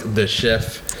cook, the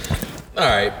chef. All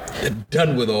right.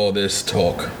 Done with all this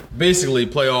talk. Basically,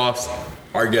 playoffs,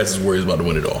 our guess is Warriors about to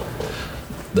win it all.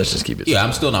 Let's just keep it. Yeah,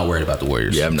 I'm still not worried about the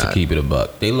Warriors. Yeah, I'm not. To keep it a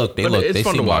buck. They seem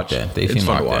to watch that. It's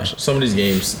fun to watch. Some of these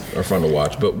games are fun to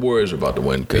watch, but Warriors are about to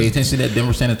win. Pay attention to that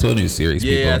Denver San Antonio series.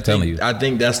 Yeah, people, I'm telling you. I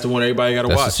think that's the one everybody got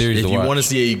to watch. If you want to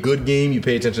see a good game, you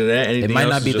pay attention to that. Anything it might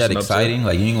not be that exciting.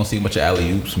 Like you ain't gonna see a bunch of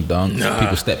alley oops, some dunks,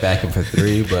 people step back for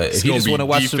 3. But if you just want to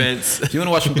watch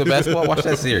some good basketball, watch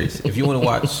that series. If you want to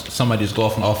watch somebody just go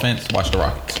off on offense, watch the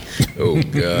Rockets. Oh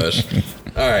gosh.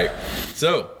 All right.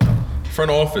 So front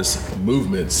office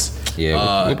movements.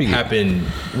 Yeah, happened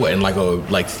in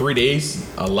like 3 days.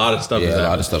 A lot of stuff. Yeah, a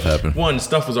lot of stuff happened. One,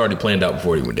 stuff was already planned out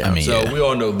before he went down. We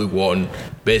all know Luke Walton.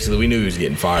 Basically, we knew he was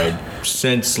getting fired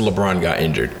since LeBron got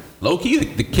injured. Low key,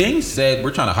 the Kings said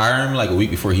we're trying to hire him like a week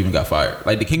before he even got fired.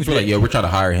 Like the Kings were like, we're trying to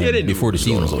hire him before the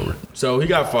season was over. So he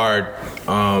got fired.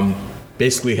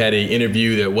 Basically had an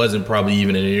interview that wasn't probably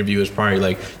even an interview. It was probably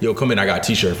like, yo, come in, I got a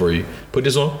t-shirt for you. Put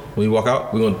this on. When you walk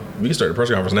out, we can start the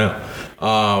press conference now.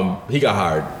 He got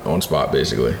hired on spot,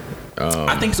 basically.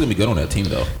 I think he's going to be good on that team,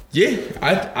 though. Yeah,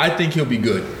 I think he'll be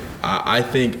good. I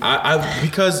think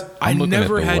because I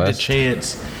never had the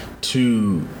chance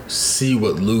to see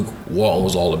what Luke Walton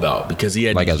was all about because he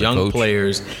had like these young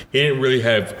players. He didn't really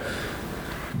have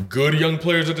good young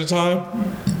players at the time.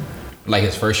 Like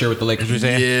his first year with the Lakers, you're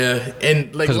saying? Yeah,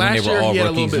 and like last year he had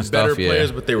a little bit better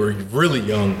players, but they were really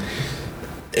young.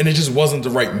 And it just wasn't the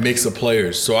right mix of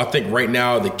players. So I think right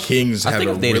now the Kings have a really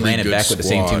good squad. I think if they landed back with the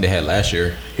same team they had last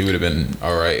year, he would have been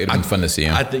all right. It would have been fun to see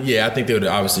him. I think they would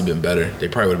have obviously been better. They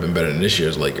probably would have been better than this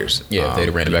year's Lakers. Yeah, if they'd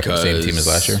have ran back with the same team as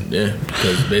last year. Yeah,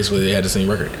 because basically they had the same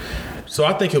record. So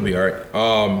I think he'll be all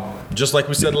right. Just like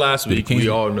we said last week, we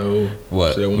all know.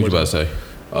 What? What you about to say?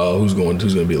 Who's going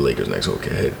to be the Lakers' next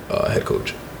head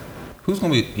coach? Who's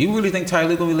going to be? You really think Ty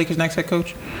Lue going to be Lakers' next head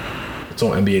coach? It's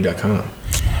on NBA.com.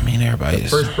 I mean, everybody. The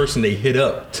first person they hit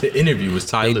up to interview was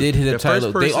Ty Lue. They did hit up Ty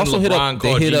Lue. They also hit up.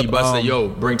 They hit up. Yo,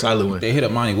 bring Ty Lue in. They hit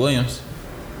up Monty Williams.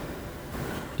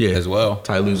 as well.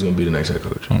 Ty Lue's gonna be the next head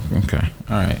coach. Okay,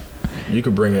 all right. You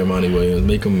could bring in Monty Williams,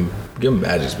 give him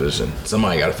Magic's position.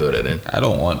 Somebody got to fill that in. I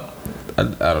don't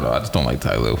know. I just don't like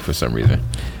Ty Lue for some reason.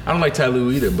 I don't like Ty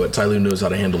Lue either, but Ty Lue knows how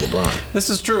to handle LeBron. This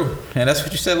is true, and that's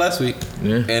what you said last week.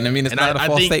 Yeah. And I mean, it's not a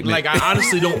false statement. Like, I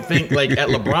honestly don't think, like, at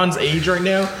LeBron's age right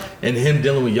now and him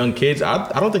dealing with young kids,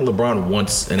 I don't think LeBron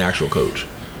wants an actual coach.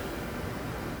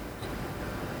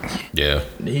 Yeah.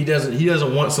 He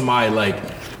doesn't want somebody like,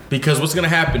 because what's gonna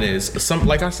happen is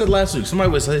like I said last week, somebody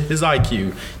with his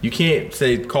IQ, you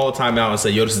can't call a timeout and say,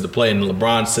 yo, this is the play, and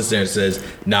LeBron sits there and says,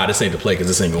 nah, this ain't the play because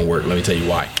this ain't gonna work. Let me tell you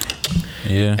why.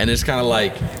 Yeah. And it's kind of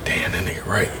like, damn, that nigga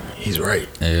right. He's right.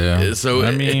 Yeah. So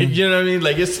I mean, you know what I mean?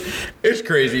 Like it's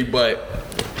crazy, but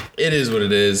it is what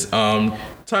it is.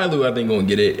 Ty Lue, I think, gonna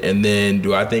get it, and then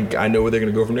do I think I know where they're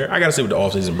gonna go from there? I gotta see what the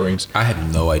offseason brings. I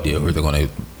have no idea who they're gonna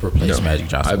replace Magic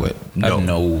Johnson with. I have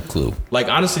no clue. Like,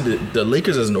 honestly, the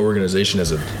Lakers as an organization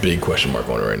has a big question mark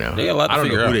on it right now. They got a lot to I don't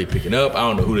figure know who out. they picking up. I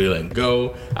don't know who they letting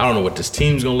go. I don't know what this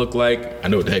team's gonna look like. I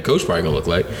know what the head coach probably gonna look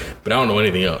like, but I don't know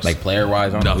anything else. Like, player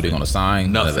wise, I don't know who they're gonna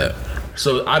sign. Nothing. None of that.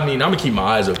 So I mean, I'm gonna keep my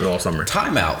eyes open all summer.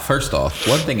 Timeout. First off,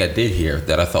 one thing I did hear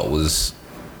that I thought was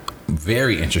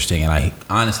very interesting, and I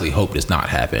honestly hope does not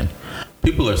happen.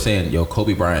 People are saying, yo,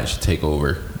 Kobe Bryant should take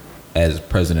over as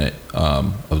president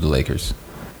of the Lakers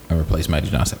and replace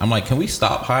Magic Johnson. I'm like, can we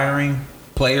stop hiring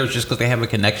players just because they have a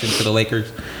connection to the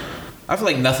Lakers? I feel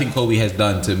like nothing Kobe has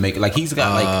done to make, like, he's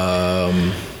got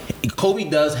like Kobe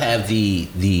does have the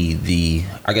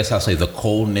I guess I'll say the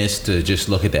coldness to just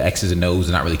look at the X's and O's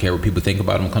and not really care what people think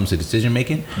about him when it comes to decision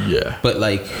making. Yeah. But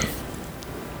like,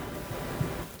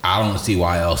 I don't see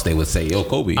why else they would say, yo,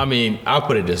 Kobe. I mean, I'll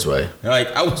put it this way.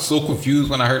 Like, I was so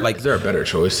confused when I heard, like, Is there a better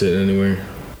choice sitting anywhere?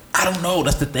 I don't know.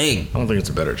 That's the thing. I don't think it's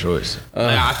a better choice.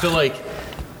 Like, I feel like,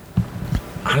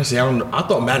 honestly, I don't know. I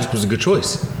thought Magic was a good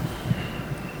choice.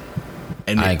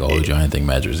 And I ain't gonna hold you. I didn't think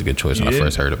Magic was a good choice when I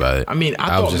first heard about it. I mean, I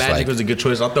thought Magic was a good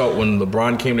choice. I thought when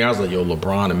LeBron came there, I was like, yo,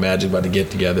 LeBron and Magic about to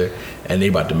get together, and they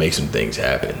about to make some things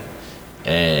happen.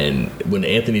 And when the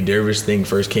Anthony Davis thing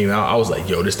first came out, I was like,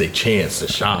 yo, this their chance to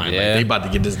shine. Yeah. Like, they about to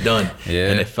get this done. Yeah.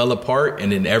 And it fell apart,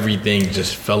 and then everything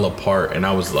just fell apart. And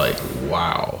I was like,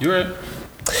 wow. You're right.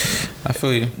 I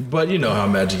feel you. But you know how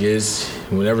Magic is.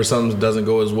 Whenever something doesn't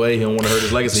go his way, he don't want to hurt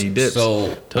his legacy. He dips.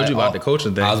 So told you about the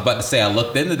coaching thing. I was about to say, I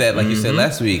looked into that, like you said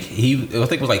last week. I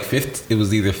think it was like 15. It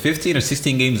was either 15 or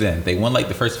 16 games in. They won like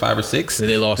the first 5 or 6. Then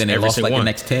they lost like one. the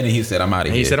next 10, and he said, "I'm out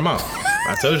of here." He said, "I'm out."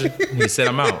 I told you. He said,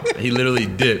 "I'm out." He literally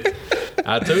dipped.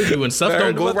 I told you when stuff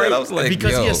don't go right, I was like,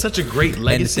 because he has such a great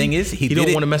legacy. And the thing is, he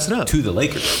don't want to mess it up to the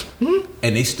Lakers,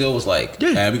 and they still was like,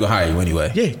 Yeah. we gonna hire you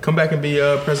anyway." Yeah, come back and be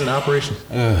president of operations.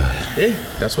 Yeah,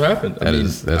 that's what happened. I think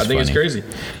funny. it's crazy.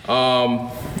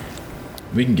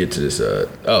 We can get to this.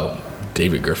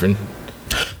 David Griffin.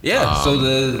 Yeah. So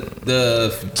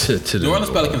the New Orleans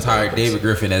Pelicans hired David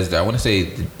Griffin as I want to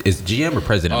say is GM or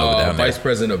president over down there. Vice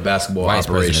president of basketball Vice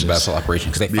operations. president of basketball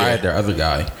operations, because they fired their other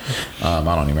guy. I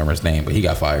don't even remember his name, but he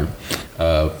got fired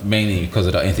mainly because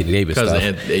of the Anthony Davis stuff.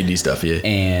 Because of the AD stuff, yeah.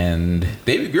 And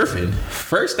David Griffin,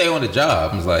 first day on the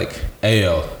job, was like, "Hey,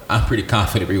 yo, I'm pretty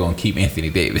confident we're gonna keep Anthony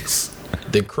Davis."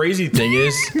 The crazy thing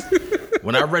is,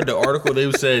 when I read the article,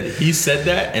 they said he said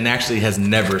that and actually has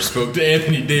never spoke to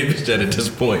Anthony Davis yet at this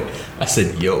point. I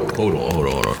said, yo, hold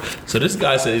on. So this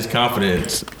guy said he's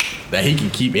confident that he can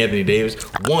keep Anthony Davis.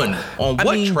 One, on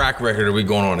what track record are we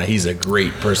going on that he's a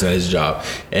great person at his job?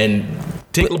 And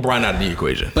take LeBron out of the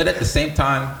equation. But at the same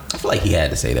time, I feel like he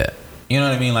had to say that. You know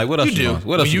what I mean? Like, what else you do?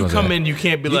 What else when you come in, you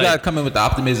can't be like... You got to come in with the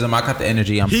optimism. I got the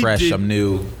energy. I'm fresh. I'm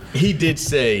new. He did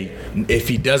say if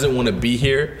he doesn't want to be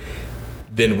here,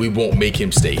 then we won't make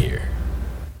him stay here.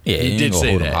 Yeah, he did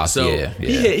say that. So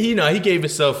he gave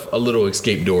himself a little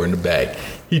escape door in the bag.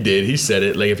 He did. He said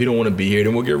it. Like, if he don't want to be here,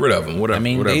 then we'll get rid of him. Whatever. I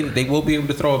mean, they will be able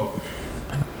to throw.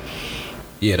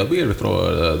 Yeah, they'll be able to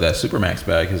throw that Supermax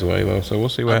bag his way though. So we'll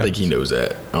see what happens. I think he knows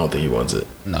that. I don't think he wants it.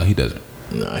 No, he doesn't.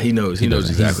 No, he knows. He knows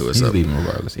exactly what's up. He's leaving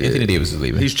regardless. Yeah. Anthony Davis is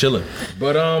leaving. He's chilling.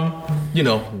 But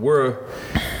we're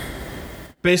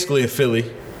basically in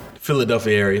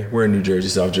Philadelphia area. We're in New Jersey,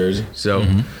 South Jersey. So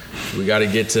we got to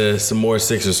get to some more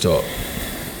Sixers talk.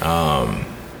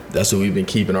 That's who we've been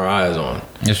keeping our eyes on.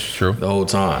 That's true. The whole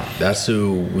time. That's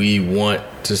who we want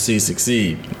to see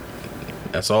succeed.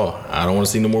 That's all. I don't want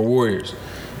to see no more Warriors.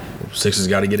 Sixers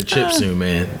got to get a chip soon,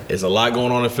 man. There's a lot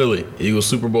going on in Philly. Eagles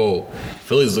Super Bowl.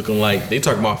 Philly's looking like they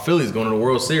talking about Philly's going to the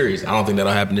World Series. I don't think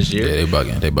that'll happen this year. Yeah, they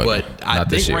bugging. But I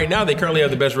think right now they currently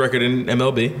have the best record in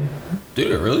MLB. Do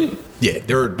they really? Yeah,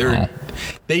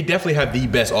 they definitely have the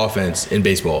best offense in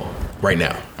baseball right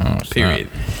now. Period.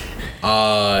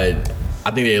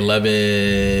 I think they're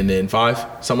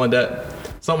 11-5,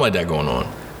 something like that going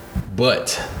on.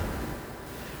 But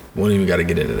we don't even got to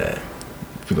get into that.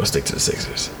 We're gonna stick to the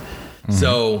Sixers. Mm-hmm.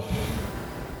 So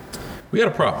we got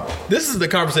a problem. This is the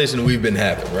conversation we've been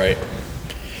having, right?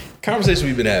 Conversation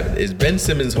we've been having is Ben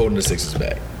Simmons holding the Sixers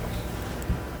back.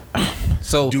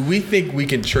 So do we think we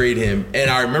can trade him? And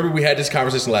I remember we had this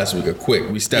conversation last week.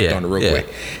 We stepped on it real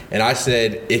quick. And I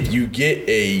said, if you get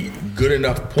a good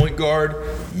enough point guard,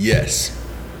 yes.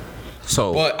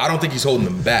 But I don't think he's holding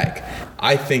them back.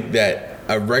 I think that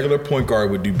a regular point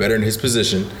guard would do better in his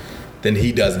position than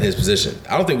he does in his position.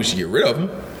 I don't think we should get rid of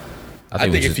him. I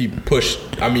think if he pushed,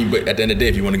 but at the end of the day,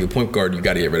 if you want to get a point guard, you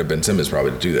got to get rid of Ben Simmons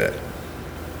probably to do that.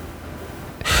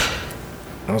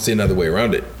 I don't see another way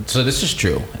around it. So this is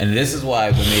true, and this is why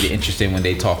we made it interesting when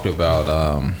they talked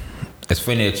about. It's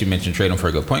funny that you mentioned trading for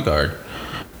a good point guard,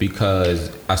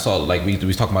 because I saw, like we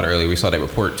was talking about earlier, we saw that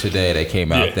report today that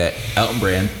came out that Elton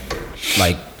Brand,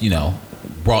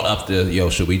 brought up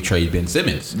should we trade Ben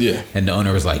Simmons? Yeah, and the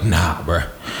owner was like, nah, bro.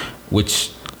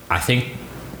 Which I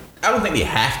don't think they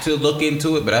have to look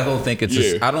into it, but I don't think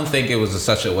it's. I don't think it was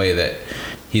such a way that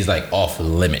he's like off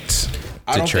limits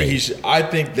to trade. I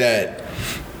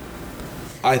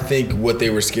think what they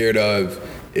were scared of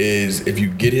is if you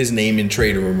get his name in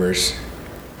trade rumors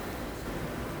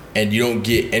and you don't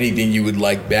get anything you would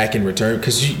like back in return,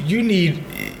 because you need,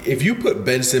 if you put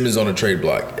Ben Simmons on a trade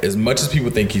block, as much as people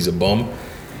think he's a bum,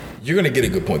 you're gonna get a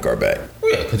good point guard back.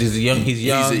 Yeah, because he's young. He's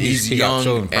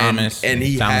young, promise, and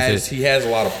he has a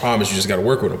lot of promise. You just got to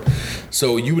work with him.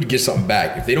 So you would get something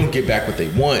back. If they don't get back what they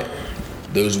want,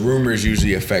 those rumors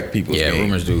usually affect people's games. Yeah,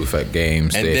 rumors do affect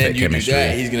games. And then you do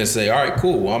that, he's gonna say, "All right,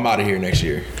 cool. Well, I'm out of here next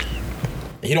year."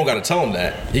 He don't got to tell him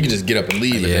that. He can just get up and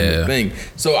leave and end the thing.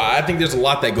 So I think there's a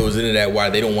lot that goes into that, why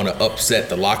they don't want to upset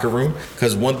the locker room.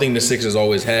 Because one thing the Sixers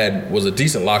always had was a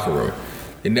decent locker room.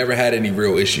 They never had any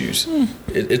real issues.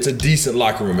 It's a decent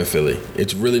locker room in Philly.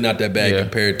 It's really not that bad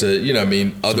compared to,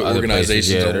 other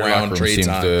organizations around trade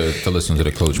time. To listen to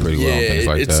the coach pretty well and things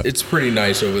like that. It's pretty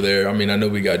nice over there. I know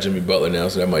we got Jimmy Butler now,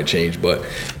 so that might change, but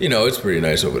it's pretty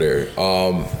nice over there.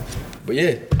 But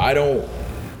yeah, I don't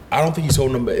think he's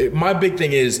holding them. My big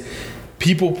thing is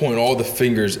people point all the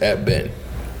fingers at Ben,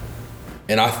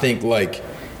 and I think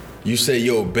you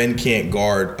say, Ben can't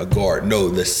guard a guard. No,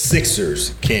 the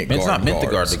Sixers can't Ben's guard not meant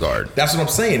guards. to guard the guard. That's what I'm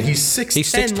saying. He's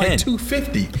 6'10", like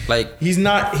 250. He's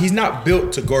not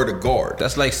built to guard a guard.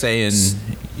 That's like saying,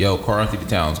 Karl Anthony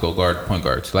Towns, go guard point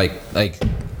guards.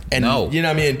 No. You know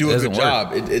what I mean? And do a good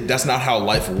job. That's not how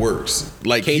life works.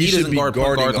 KD he doesn't guard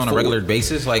point guards on a regular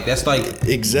basis. That's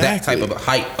that type of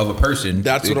height of a person.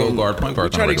 That's what I'm guard point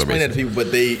guards. We try to explain that to people,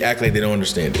 but they act like they don't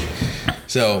understand it.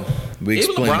 So we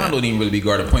explain LeBron don't even really be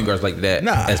guarding point guards like that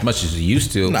as much as he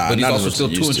used to. But he's also still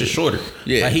 2 inches shorter.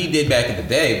 Yeah, he did back in the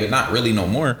day, but not really no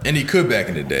more. And he could back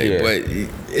in the day, but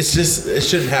it's just it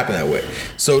shouldn't happen that way.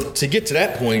 So to get to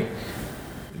that point,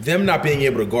 them not being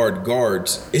able to guard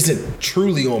guards isn't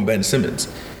truly on Ben Simmons.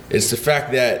 It's the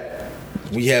fact that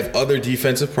we have other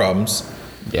defensive problems.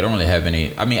 They don't really have any.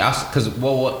 Because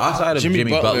outside of Jimmy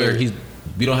Butler,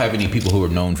 we don't have any people who are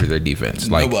known for their defense.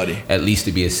 Nobody. At least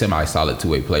to be a semi-solid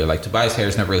two-way player. Tobias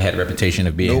Harris never really had a reputation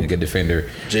of being a good defender.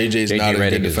 JJ's not a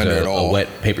good defender at all. A wet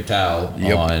paper towel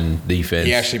on defense.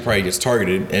 He actually probably gets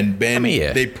targeted. And Ben,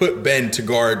 they put Ben to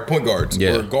guard point guards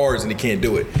or guards, and he can't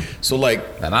do it. So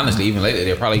and honestly, even later,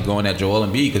 they're probably going at Joel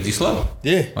Embiid because he's slow.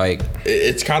 Yeah.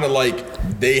 It's kind of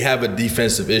like they have a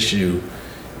defensive issue.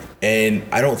 And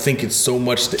I don't think it's so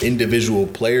much the individual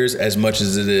players as much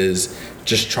as it is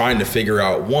just trying to figure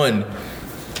out, one,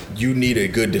 you need a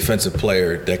good defensive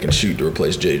player that can shoot to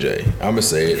replace JJ. I'm going to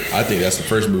say it. I think that's the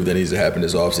first move that needs to happen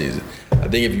this offseason. I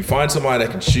think if you find somebody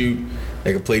that can shoot,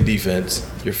 that can play defense,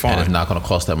 you're fine. And it's not going to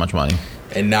cost that much money.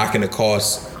 And not going to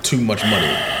cost too much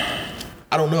money.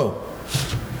 I don't know.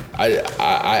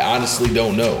 I honestly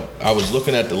don't know. I was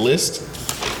looking at the list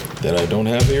that I don't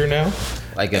have here now.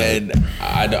 And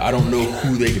I don't know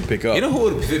who they can pick up. You know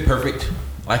who would fit perfect?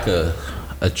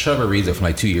 A Trevor Ariza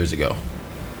from 2 years ago.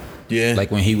 Yeah.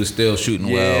 When he was still shooting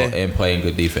well and playing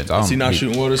good defense. Is he not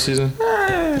shooting well this season?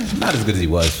 Not as good as he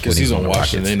was. Because he's on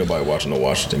Washington. Ain't nobody watching no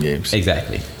Washington games.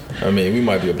 Exactly. We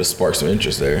might be able to spark some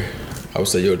interest there. I would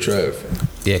say, Trev.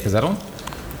 Yeah, because I don't.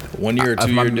 1 year or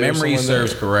 2 year deal. If my memory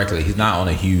serves correctly, he's not on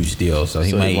a huge deal. So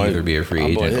he might either be a free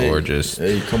agent or just.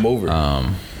 Hey, come over.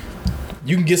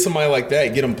 You can get somebody like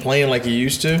that, get him playing like he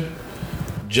used to,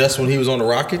 just when he was on the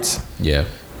Rockets. Yeah.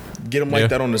 Get him like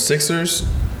that on the Sixers.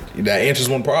 That answers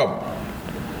one problem.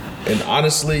 And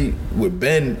honestly, with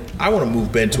Ben, I want to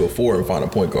move Ben to a 4 and find a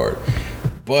point guard.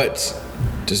 But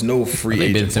There's no free I think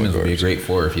agent. Ben Simmons would be a great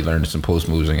four if he learned some post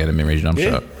moves and got a mid-range jump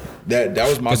shot. That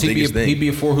was my biggest thing. He'd be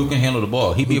a four who can handle the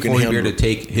ball. He'd be a four who'd be able to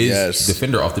take his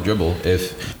defender off the dribble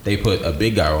if they put a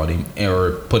big guy on him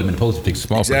or put him in the post and take a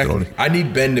small person on him. I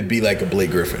need Ben to be like a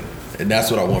Blake Griffin, and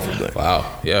that's what I want from Ben.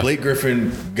 Wow, yeah. Blake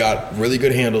Griffin got really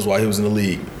good handles while he was in the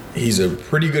league. He's a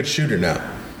pretty good shooter now.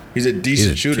 He's a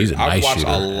decent shooter. He's a nice I've watched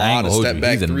shooter. a lot of step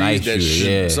back threes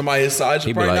that somebody his size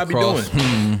should probably not be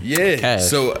doing. Yeah.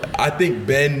 So I think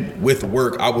Ben, with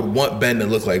work, I would want Ben to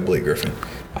look like Blake Griffin.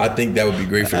 I think that would be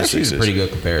great for the Sixers. That's a pretty good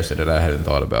comparison that I hadn't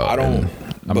thought about. I'm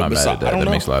not mad at that. That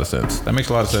makes a lot of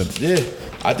sense. Yeah.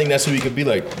 I think that's who he could be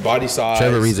like. Body size.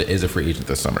 Trevor Ariza is a free agent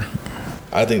this summer.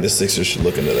 I think the Sixers should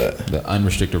look into that. The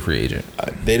unrestricted free agent.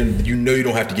 You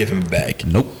don't have to give him a bag.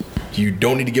 Nope. You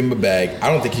don't need to give him a bag. I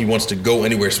don't think he wants to go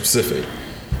anywhere specific.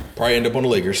 Probably end up on the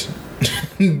Lakers.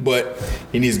 But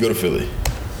he needs to go to Philly.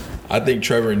 I think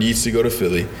Trevor needs to go to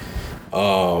Philly.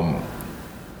 I'm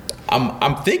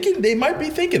thinking they might be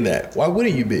thinking that. Why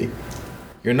wouldn't you be?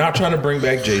 You're not trying to bring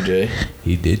back JJ.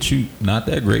 He did shoot not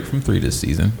that great from three this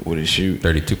season. What did he shoot?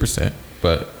 32%.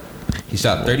 But he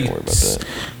shot 30.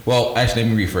 Well, actually,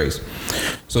 let me rephrase.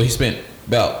 So he spent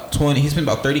about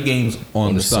 30 games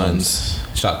on the Suns.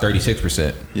 Shot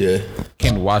 36%. Yeah.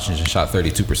 Came to Washington, shot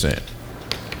 32%.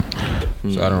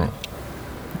 So I don't.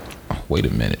 Wait a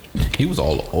minute. He was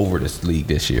all over this league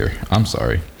this year. I'm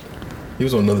sorry. He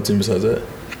was on another team besides that.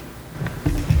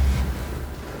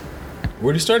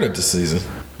 Where did he start at this season?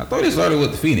 I thought he started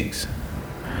with the Phoenix.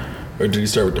 Or did he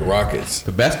start with the Rockets?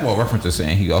 The Basketball Reference is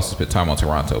saying he also spent time on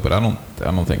Toronto, but I don't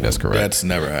think that's correct. That's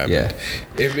never happened. Yeah.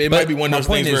 It might be one of those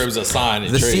things where it was a sign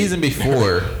and the trade. season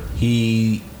before,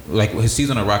 his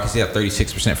season on Rockets, he had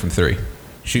 36% from three,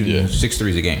 shooting 6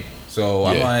 threes a game. So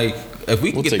I'm like, if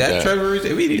we can get that, Trevor,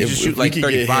 if we need to just shoot like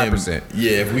 35%.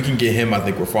 If we can get him, I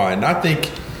think we're fine. And I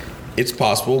think it's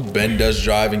possible. Ben does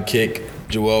drive and kick.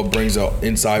 Joel brings an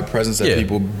inside presence that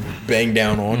people bang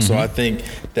down on. Mm-hmm. So I think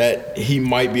that he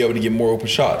might be able to get more open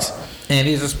shots. And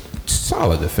he's a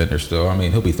solid defender still. I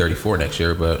mean, he'll be 34 next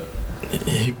year, but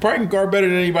he probably can guard better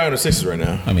than anybody on the Sixers right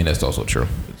now. I mean, that's also true.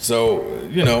 So,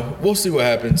 we'll see what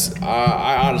happens.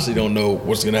 I honestly don't know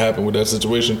what's going to happen with that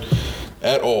situation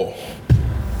at all.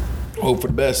 Hope for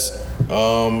the best.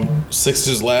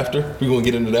 Sixers laughter. We're going to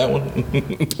get into that one.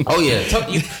 Oh, yeah.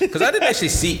 Because I didn't actually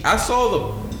see. I saw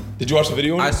the... Did you watch the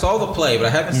video? I saw the play, but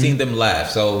I haven't seen them laugh.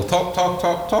 So talk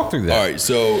through that. All right,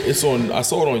 so it's on. I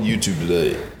saw it on YouTube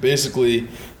today. Basically,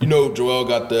 Joel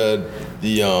got the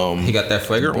he got that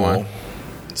flagrant one,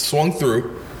 swung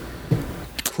through,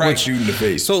 cracked you in the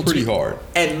face, pretty hard.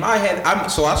 And my head, I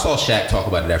saw Shaq talk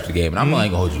about it after the game, and I'm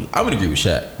like, hold you, I would agree with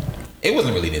Shaq. It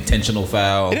wasn't really an intentional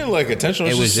foul. It didn't like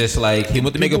intentional. It was just like he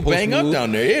went to make a post bang move. Up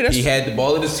down there. Yeah, he had the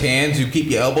ball in his hands. You keep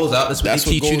your elbows out. That's what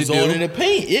they teach you to do. That's what goes on in the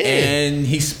paint. Yeah, and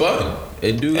he spun.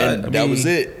 That was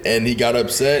it. And he got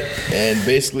upset. And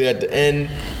basically at the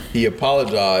end, he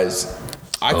apologized.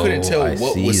 I couldn't tell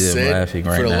what was said for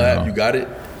the laugh. You got it?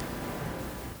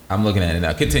 I'm looking at it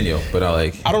now. Continue, but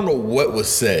I don't know what was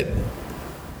said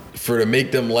to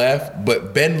make them laugh,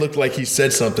 but Ben looked like he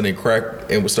said something and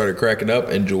started cracking up,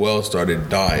 and Joel started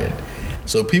dying.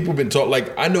 So people been talking,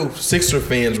 like, I know Sixer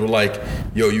fans were like,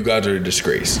 yo, you guys are a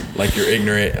disgrace. Like, you're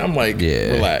ignorant. I'm like,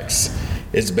 relax.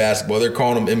 It's basketball. They're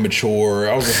calling them immature.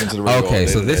 I was listening to the radio. Okay,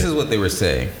 so this is what they were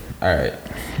saying. All right.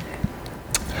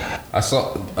 I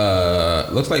saw,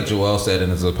 looks like Joel said in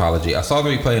his apology, I saw the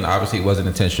replay and obviously it wasn't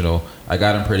intentional. I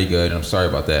got him pretty good and I'm sorry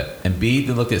about that. Embiid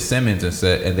then looked at Simmons and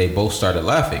said, and they both started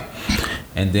laughing.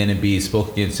 And then Embiid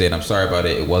spoke again and said, I'm sorry about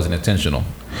it. It wasn't intentional.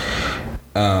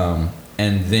 And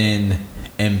then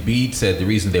Embiid said the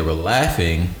reason they were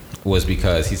laughing was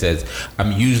because he says,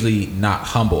 I'm usually not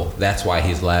humble. That's why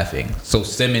he's laughing. So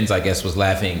Simmons, I guess, was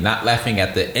laughing, not laughing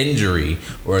at the injury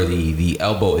or the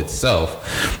elbow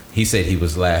itself. He said he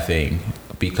was laughing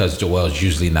because Joel's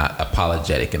usually not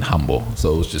apologetic and humble.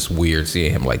 So it was just weird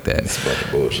seeing him like that. It's fucking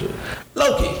bullshit.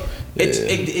 Low-key.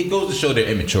 It goes to show their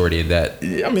immaturity in that.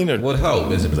 Yeah, I mean, what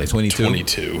hell is it? Like 22?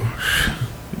 22.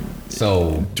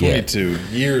 So 22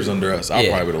 years under us. I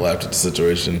probably would have laughed at the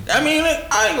situation. I mean,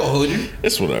 I ain't gonna hold you.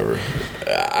 It's whatever.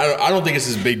 I don't think it's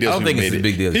as big deal. I don't think it's a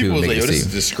big deal. People was like, yo, this is a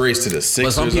disgrace to the Sixers.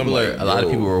 But some people a lot of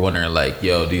people were wondering, like,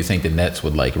 yo, do you think the Nets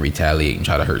would like retaliate and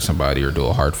try to hurt somebody or do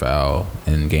a hard foul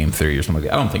in Game 3 or something like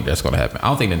that? I don't think that's gonna happen. I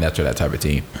don't think the Nets are that type of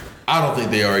team. I don't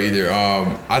think they are either.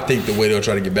 I think the way they'll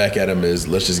try to get back at them is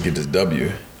let's just get this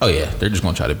W. Oh yeah, they're just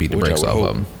gonna try to beat the brakes off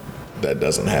of them. That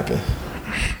doesn't happen.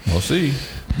 We'll see.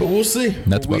 But we'll see.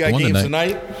 Nets we got games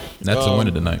tonight. Nets are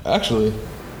winning tonight. Actually,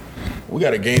 We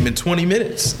got a game in 20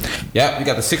 minutes. Yeah, we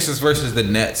got the Sixers versus the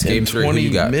Nets. Game 3. 20 Who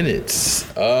you got? minutes.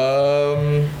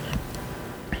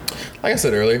 Like I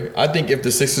said earlier, I think if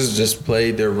the Sixers just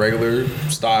play their regular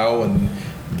style and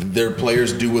their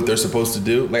players do what they're supposed to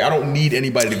do, like I don't need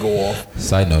anybody to go off.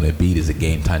 Side note: Embiid is a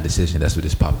game time decision. That's what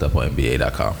just popped up on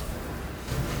NBA.com.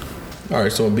 All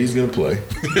right, so Embiid's gonna play.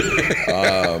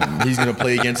 He's gonna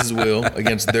play against his will,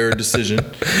 against their decision,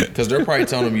 because they're probably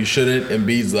telling him you shouldn't.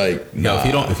 Embiid's like, nah. No,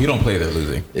 if you don't play, they're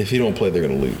losing. If he don't play, they're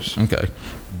gonna lose. Okay.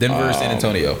 Denver, San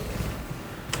Antonio.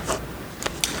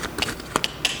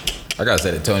 I got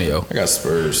San Antonio. I got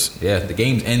Spurs. Yeah, the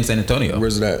game's in San Antonio.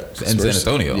 Where's it at? It's in San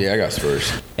Antonio. Yeah, I got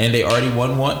Spurs. And they already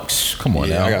won one. Come on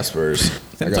now. I got Spurs.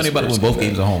 San Antonio about to win both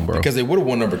games at home, bro. Because they would have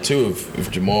won number 2 if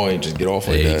Jamal ain't just get off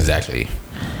like that. Exactly.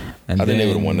 And I think they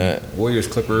would have won that. Warriors,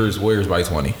 Clippers, Warriors by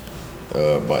 20.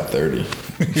 By 30.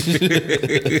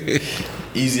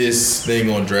 Easiest thing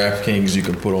on DraftKings you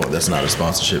can put on. That's not a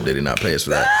sponsorship. They did not pay us for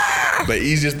that. But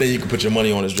easiest thing you can put your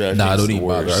money on is DraftKings. Nah, I don't even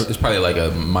bother. It's probably like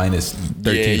a minus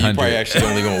 1,300. Yeah, you're probably actually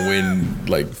only going to win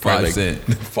like 5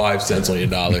 cents. 5 cents on your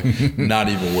dollar. Not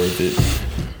even worth it.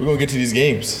 We're going to get to these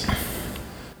games.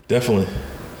 Definitely.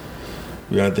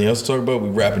 We got anything else to talk about? We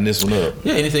wrapping this one up.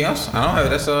 Yeah, anything else? I don't have.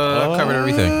 That's covered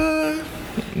everything.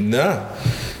 Nah.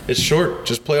 It's short.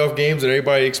 Just playoff games that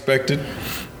everybody expected.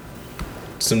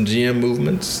 Some GM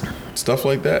movements. Stuff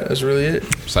like that. That's really it.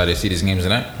 Excited to see these games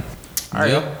tonight. All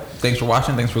right, yo. Thanks for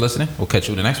watching. Thanks for listening. We'll catch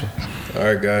you in the next one. All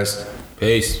right, guys.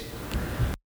 Peace.